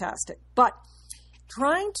was fantastic. But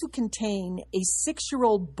trying to contain a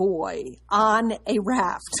 6-year-old boy on a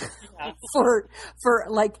raft for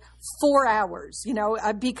like 4 hours,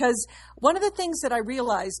 because one of the things that I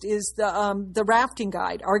realized is the rafting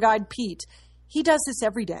guide, our guide Pete, he does this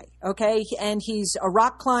every day, okay? And he's a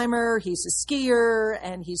rock climber, he's a skier,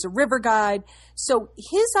 and he's a river guide. So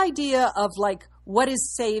his idea of like what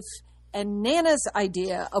is safe and Nana's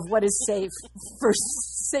idea of what is safe for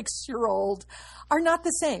 6-year-old are not the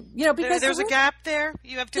same, because there's a gap there.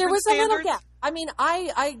 You have different standards. There was a little gap. I mean,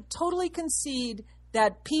 I totally concede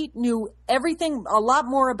that Pete knew everything, a lot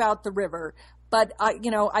more about the river, but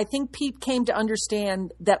I think Pete came to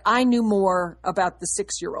understand that I knew more about the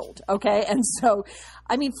 6-year-old. Okay. And so,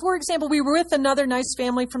 I mean, for example, we were with another nice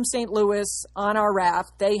family from St. Louis on our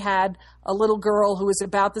raft. They had a little girl who was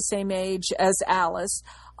about the same age as Alice.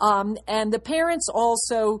 And the parents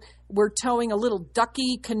also were towing a little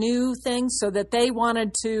ducky canoe thing so that they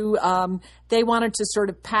wanted to sort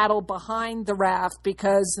of paddle behind the raft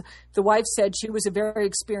because the wife said she was a very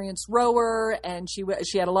experienced rower and she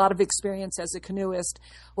had a lot of experience as a canoeist.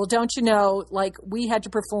 Well, don't you know, like we had to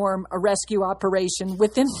perform a rescue operation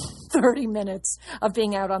within 30 minutes of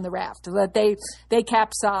being out on the raft. That they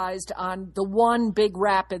capsized on the one big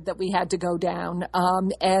rapid that we had to go down.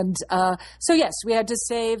 So yes, we had to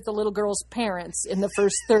save the little girl's parents in the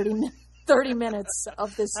first 30 minutes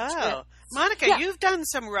of this trip. Monica, you've done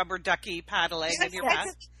some rubber ducky paddling in your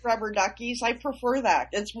past. Rubber duckies, I prefer that.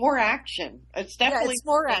 It's more action. It's definitely it's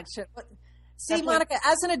more action. See, Monica,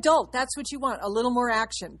 as an adult, that's what you want, a little more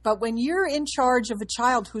action. But when you're in charge of a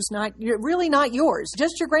child who's really not yours,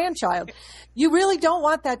 just your grandchild, you really don't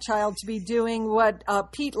want that child to be doing what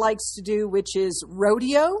Pete likes to do, which is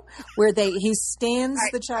rodeo, where he stands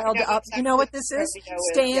the child up. Exactly. You know what this is?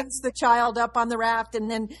 Stands the child up on the raft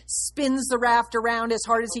and then spins the raft around as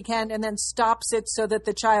hard as he can and then stops it so that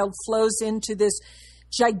the child flows into this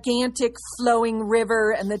gigantic flowing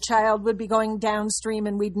river and the child would be going downstream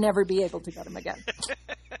and we'd never be able to get him again.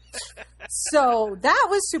 So that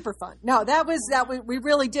was super fun. No, we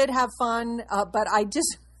really did have fun. But I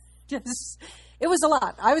just, it was a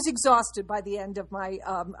lot. I was exhausted by the end of my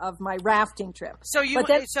rafting trip. So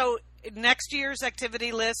so next year's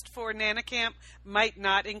activity list for Nana Camp might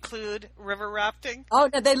not include river rafting? Oh,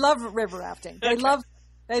 no, they love river rafting.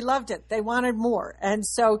 They loved it. They wanted more. And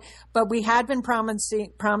so, but we had been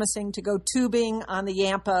promising to go tubing on the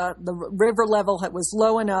Yampa. The river level was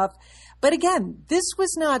low enough. But again, this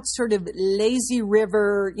was not sort of lazy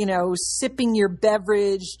river, sipping your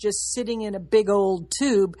beverage, just sitting in a big old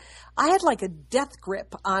tube. I had like a death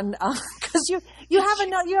grip on, cause you have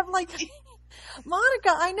like,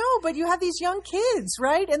 Monica, I know, but you have these young kids,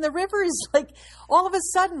 right? And the river is like, all of a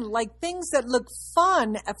sudden, like things that look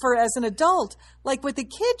fun as an adult, like with the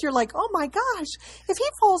kid, you're like, oh my gosh, if he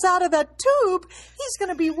falls out of that tube, he's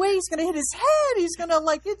going to hit his head. He's going to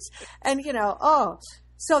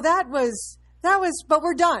so that was, but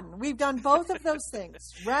we're done. We've done both of those things.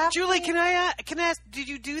 Rafting. Julie, can I ask, did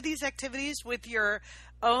you do these activities with your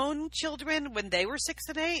own children when they were 6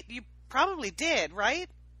 and 8? You probably did, right?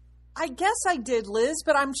 I guess I did, Liz,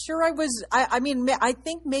 but I'm sure I was. I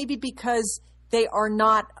think maybe because they are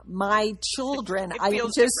not my children.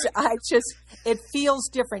 It feels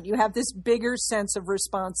different. You have this bigger sense of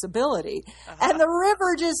responsibility, and the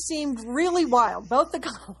river just seemed really wild. Both the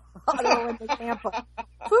Colorado and the Tampa.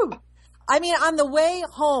 Whew. I mean, on the way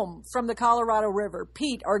home from the Colorado River,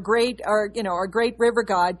 Pete, our great river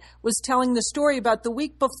guide, was telling the story about the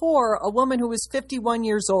week before a woman who was 51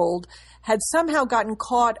 years old had somehow gotten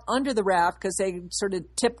caught under the raft because they sort of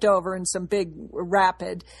tipped over in some big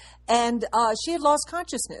rapid. And she had lost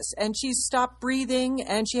consciousness and she stopped breathing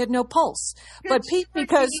and she had no pulse. But Pete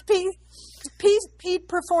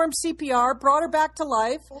performed CPR, brought her back to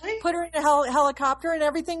life, put her in a helicopter, and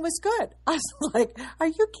everything was good. I was like, are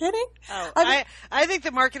you kidding? Oh, I think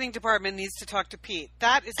the marketing department needs to talk to Pete.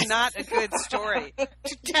 That is not a good story to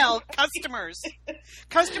tell customers.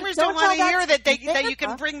 Customers don't want to hear that you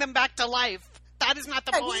can bring them back to life. That is not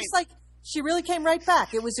the point. He's like, she really came right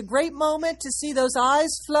back. It was a great moment to see those eyes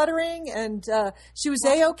fluttering, and she was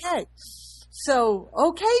A-okay. So,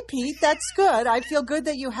 okay, Pete, that's good. I feel good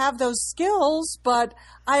that you have those skills, but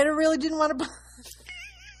I really didn't want to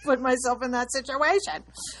put myself in that situation.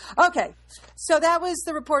 Okay, so that was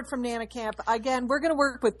the report from Nana Camp. Again, we're going to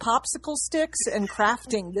work with popsicle sticks and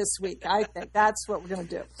crafting this week. I think that's what we're going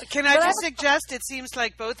to do. Can I just suggest, it seems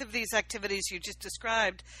like both of these activities you just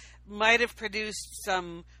described might have produced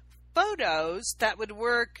some photos that would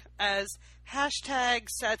work as hashtag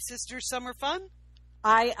Sad Sisters Summer Fun?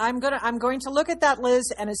 I'm going to look at that,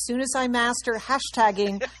 Liz, and as soon as I master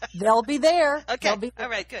hashtagging, they'll be there. Okay. All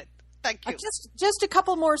right, good. Thank you. Just a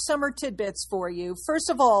couple more summer tidbits for you. First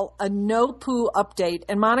of all, a no poo update.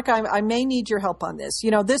 And Monica, I may need your help on this.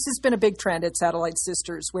 This has been a big trend at Satellite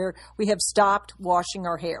Sisters where we have stopped washing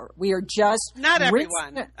our hair. We are just not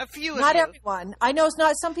everyone. A few. Not everyone. I know it's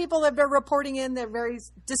not. Some people have been reporting in. They're very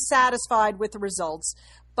dissatisfied with the results.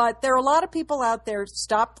 But there are a lot of people out there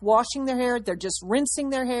stopped washing their hair. They're just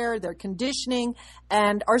rinsing their hair. They're conditioning.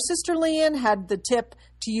 And our sister Leanne had the tip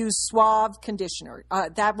to use Suave conditioner.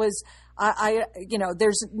 That was,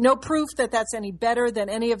 there's no proof that that's any better than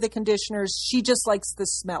any of the conditioners. She just likes the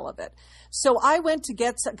smell of it. So I went to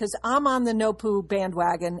get some, because I'm on the no poo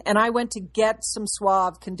bandwagon, and I went to get some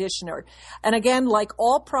Suave conditioner. And again, like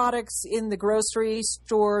all products in the grocery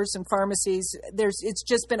stores and pharmacies, it's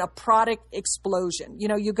just been a product explosion.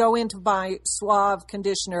 You go in to buy Suave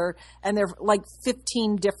conditioner, and there are like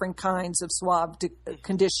 15 different kinds of Suave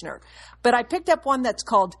conditioner. But I picked up one that's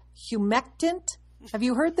called humectant. Have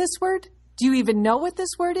you heard this word? Do you even know what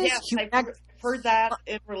this word is? Yes, I've heard that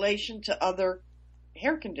in relation to other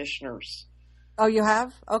hair conditioners. Oh, you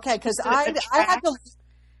have? Okay, because I had to.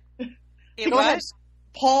 It was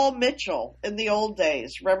Paul Mitchell in the old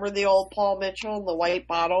days. Remember the old Paul Mitchell in the white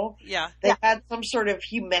bottle? Yeah. They had some sort of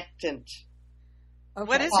humectant. Okay.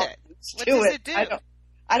 What is it? What does it do?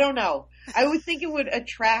 I don't know. I would think it would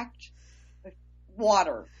attract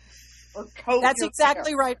water. Or coat. That's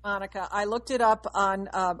exactly right, Monica. I looked it up and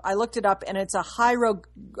it's a it's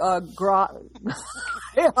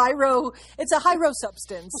a hyro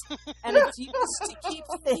substance, and it's used to keep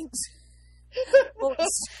things.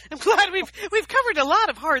 I'm glad we've covered a lot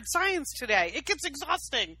of hard science today. It gets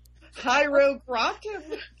exhausting.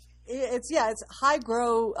 Hyrocrotin. It's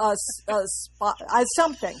hygro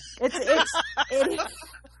something.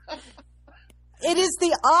 It is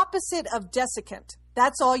the opposite of desiccant.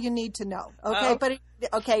 That's all you need to know. Okay. Oh. But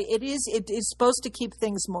it is supposed to keep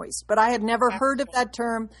things moist, but I had never heard of that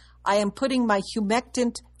term. I am putting my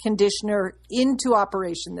humectant conditioner into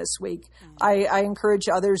operation this week. I encourage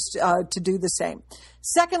others to do the same.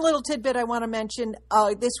 Second little tidbit I want to mention,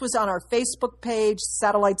 this was on our Facebook page,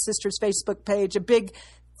 Satellite Sisters Facebook page. A big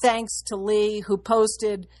thanks to Lee, who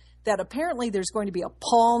posted that apparently there's going to be a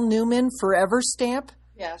Paul Newman Forever stamp.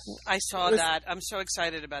 Yes. I saw that. I'm so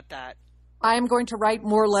excited about that. I am going to write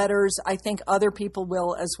more letters. I think other people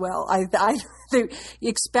will as well. I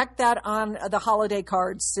expect that on the holiday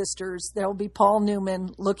cards, sisters. There'll be Paul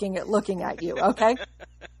Newman looking at you. Okay.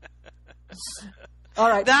 All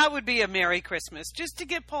right. That would be a Merry Christmas, just to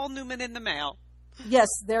get Paul Newman in the mail. Yes,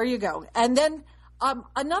 there you go. And then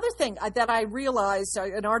another thing that I realized,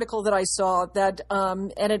 an article that I saw that,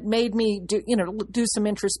 and it made me do some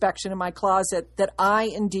introspection in my closet, that I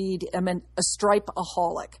indeed am a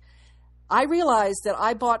stripe-aholic. I realized that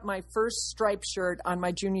I bought my first striped shirt on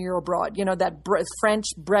my junior year abroad. You know, that French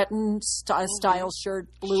Breton style shirt,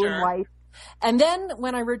 blue and white. And then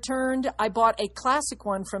when I returned, I bought a classic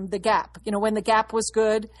one from The Gap, you know, when The Gap was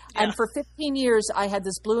good. Yeah. And for 15 years, I had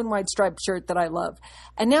this blue and white striped shirt that I love.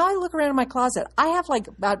 And now I look around in my closet, I have like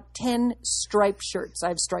about 10 striped shirts. I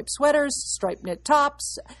have striped sweaters, striped knit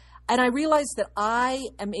tops. And I realized that I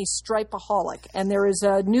am a stripeaholic, and there is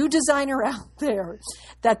a new designer out there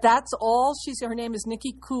that's all her name is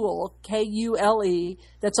Nikki Kuhle, Kule.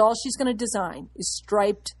 That's all she's going to design is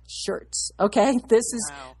striped shirts. Okay. This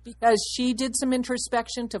is because she did some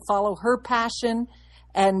introspection to follow her passion.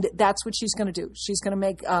 And that's what she's going to do. She's going to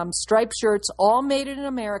make striped shirts, all made in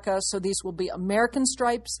America. So these will be American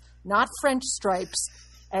stripes, not French stripes.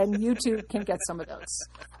 And you too can get some of those.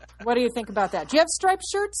 What do you think about that? Do you have striped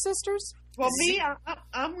shirts, sisters? Well, me,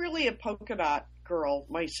 I'm really a polka dot girl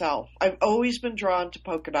myself. I've always been drawn to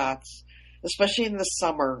polka dots, especially in the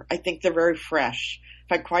summer. I think they're very fresh.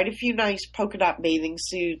 I've had quite a few nice polka dot bathing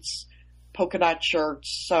suits, polka dot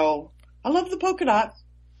shirts. So I love the polka dot.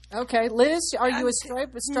 Okay, Liz, are you a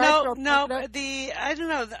stripe? No. I don't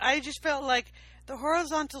know. I just felt like the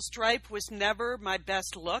horizontal stripe was never my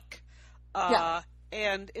best look.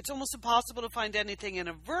 And it's almost impossible to find anything in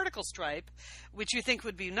a vertical stripe, which you think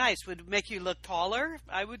would be nice, would make you look taller.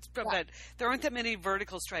 But there aren't that many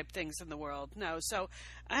vertical stripe things in the world. No, so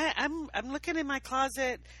I'm looking in my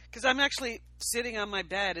closet because I'm actually sitting on my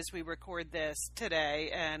bed as we record this today,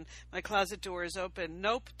 and my closet door is open.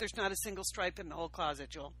 Nope, there's not a single stripe in the whole closet,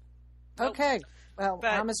 Jewel. Nope. Okay, well,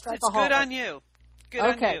 but I'm a stripeaholic. It's good on you. Good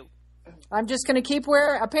on you. I'm just going to keep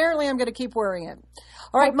wearing. Apparently, I'm going to keep wearing it.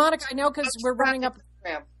 All right, Monica. I know because we're running up.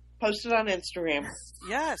 Post it on Instagram.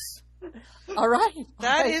 Yes. All right.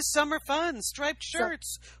 That is summer fun. Striped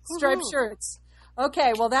shirts. Striped shirts.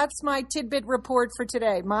 Okay. Well, that's my tidbit report for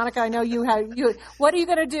today, Monica. I know you have. What are you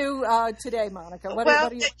going to do today, Monica? What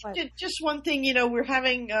are you planning? Just one thing. You know, we're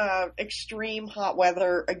having extreme hot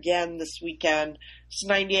weather again this weekend. It's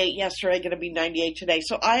 98 yesterday, going to be 98 today.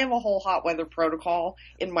 So I have a whole hot weather protocol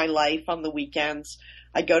in my life on the weekends.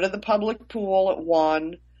 I go to the public pool at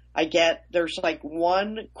 1. There's like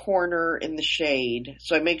one corner in the shade.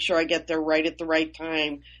 So I make sure I get there right at the right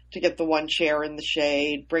time to get the one chair in the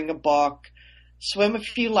shade, bring a book, swim a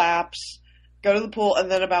few laps, go to the pool.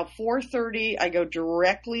 And then about 4:30, I go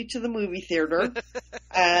directly to the movie theater.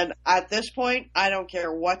 And at this point, I don't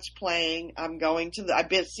care what's playing. I'm going to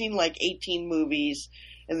I've seen like 18 movies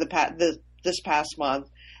in this past month.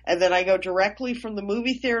 And then I go directly from the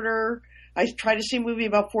movie theater. I try to see a movie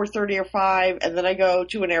about 4:30 or 5, and then I go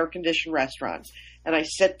to an air-conditioned restaurant, and I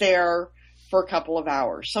sit there for a couple of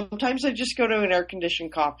hours. Sometimes I just go to an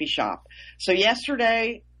air-conditioned coffee shop. So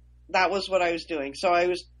yesterday, that was what I was doing. So I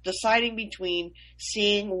was deciding between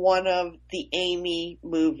seeing one of the Amy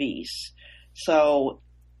movies. So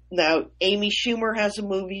now Amy Schumer has a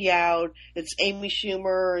movie out. It's Amy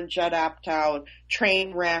Schumer and Judd Apatow,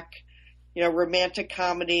 Trainwreck, romantic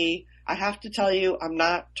comedy. I have to tell you, I'm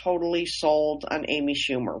not totally sold on Amy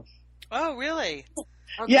Schumer. Oh, really?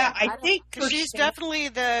 Okay. Yeah, I think because she's definitely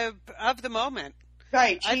of the moment.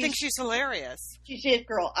 Right. I think she's hilarious. She's it,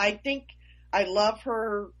 girl. I think I love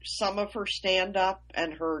some of her stand-up,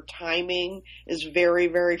 and her timing is very,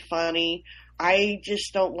 very funny. I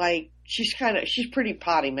just don't like. She's pretty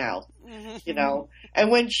potty mouth,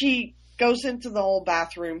 And when she goes into the whole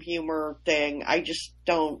bathroom humor thing, I just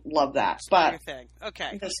don't love that. It's not your thing.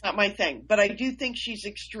 Okay. That's not my thing. But I do think she's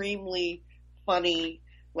extremely funny,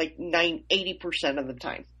 like 80% of the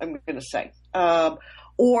time, I'm going to say.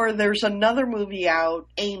 Or there's another movie out,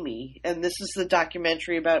 Amy, and this is the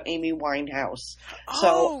documentary about Amy Winehouse.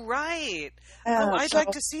 Right. I'd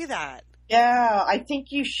like to see that. Yeah, I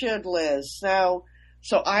think you should, Liz. Now,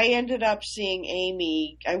 So I ended up seeing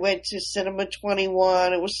Amy. I went to Cinema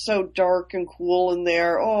 21. It was so dark and cool in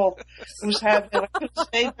there. Oh, it was heaven. I could have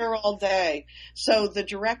stayed there all day. So the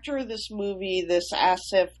director of this movie, this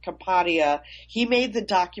Asif Kapadia, he made the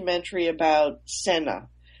documentary about Senna,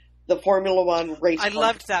 the Formula One race I car.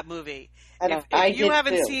 loved that movie. If you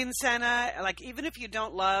haven't seen Senna, like even if you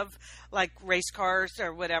don't love like race cars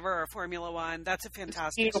or whatever or Formula One, that's a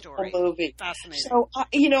fantastic story. Movie. Fascinating. So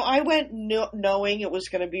I went knowing it was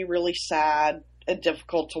going to be really sad and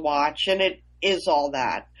difficult to watch, and it is all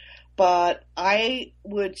that. But I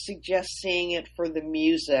would suggest seeing it for the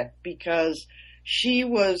music because she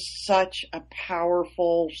was such a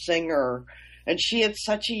powerful singer, and she had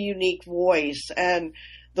such a unique voice. And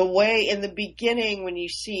the way in the beginning when you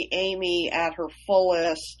see Amy at her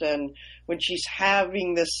fullest and when she's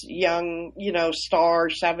having this young, star,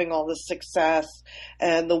 she's having all this success,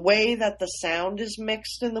 and the way that the sound is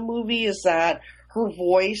mixed in the movie is that her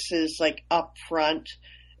voice is like up front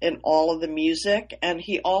in all of the music, and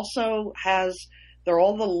he also has, they're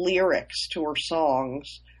all the lyrics to her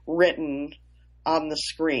songs written on the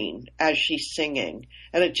screen as she's singing.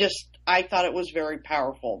 And I thought it was very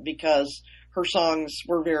powerful because her songs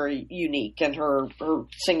were very unique and her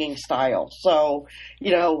singing style. So,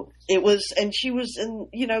 it was, and she was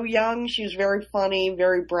young, she was very funny,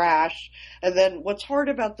 very brash. And then what's hard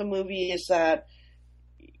about the movie is that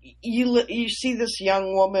you see this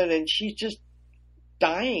young woman and she's just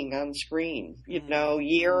dying on screen,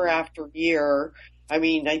 year after year. I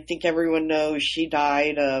mean, I think everyone knows she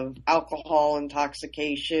died of alcohol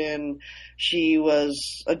intoxication. She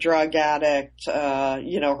was a drug addict.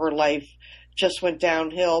 Her life just went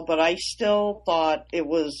downhill, but I still thought it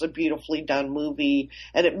was a beautifully done movie,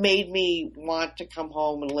 and it made me want to come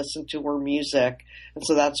home and listen to her music. And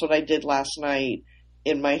so that's what I did last night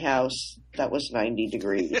in my house that was 90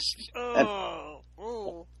 degrees.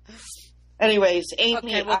 Anyways, Amy.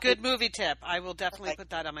 Okay, well, good movie tip. I will definitely put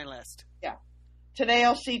that on my list. Yeah. Today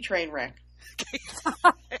I'll see Trainwreck.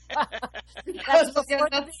 That's before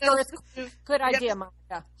good idea,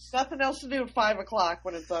 Monica. Nothing else to do at 5 o'clock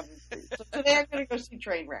when it's on. So today I'm going to go see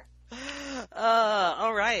Trainwreck.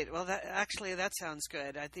 All right. Well, that sounds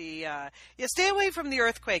good. Stay away from the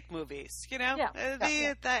earthquake movies. Yeah.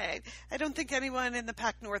 I don't think anyone in the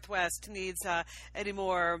Pac Northwest needs any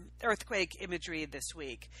more earthquake imagery this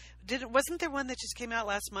week. Wasn't there one that just came out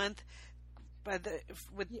last month?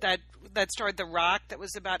 That starred The Rock, that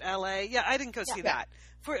was about LA. Yeah, I didn't go see that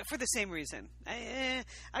for the same reason.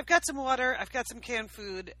 I've got some water, I've got some canned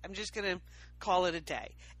food. I'm just gonna call it a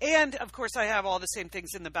day. And of course, I have all the same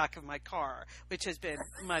things in the back of my car, which has been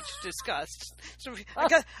much discussed. So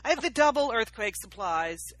I have the double earthquake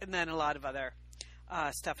supplies and then a lot of other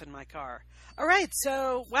stuff in my car. All right,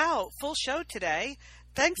 so wow, full show today.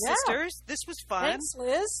 Thanks, sisters. This was fun.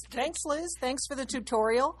 Thanks, Liz. Thanks for the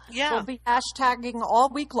tutorial. Yeah. We'll be hashtagging all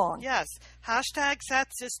week long. Yes. Hashtag Sat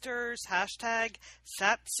Sisters. Hashtag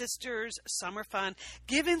Sat Sisters Summer Fun.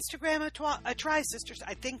 Give Instagram a try, sisters.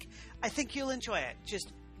 I think you'll enjoy it.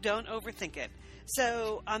 Just don't overthink it.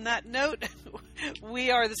 So on that note,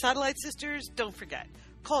 we are the Satellite Sisters. Don't forget,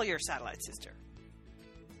 call your satellite sister.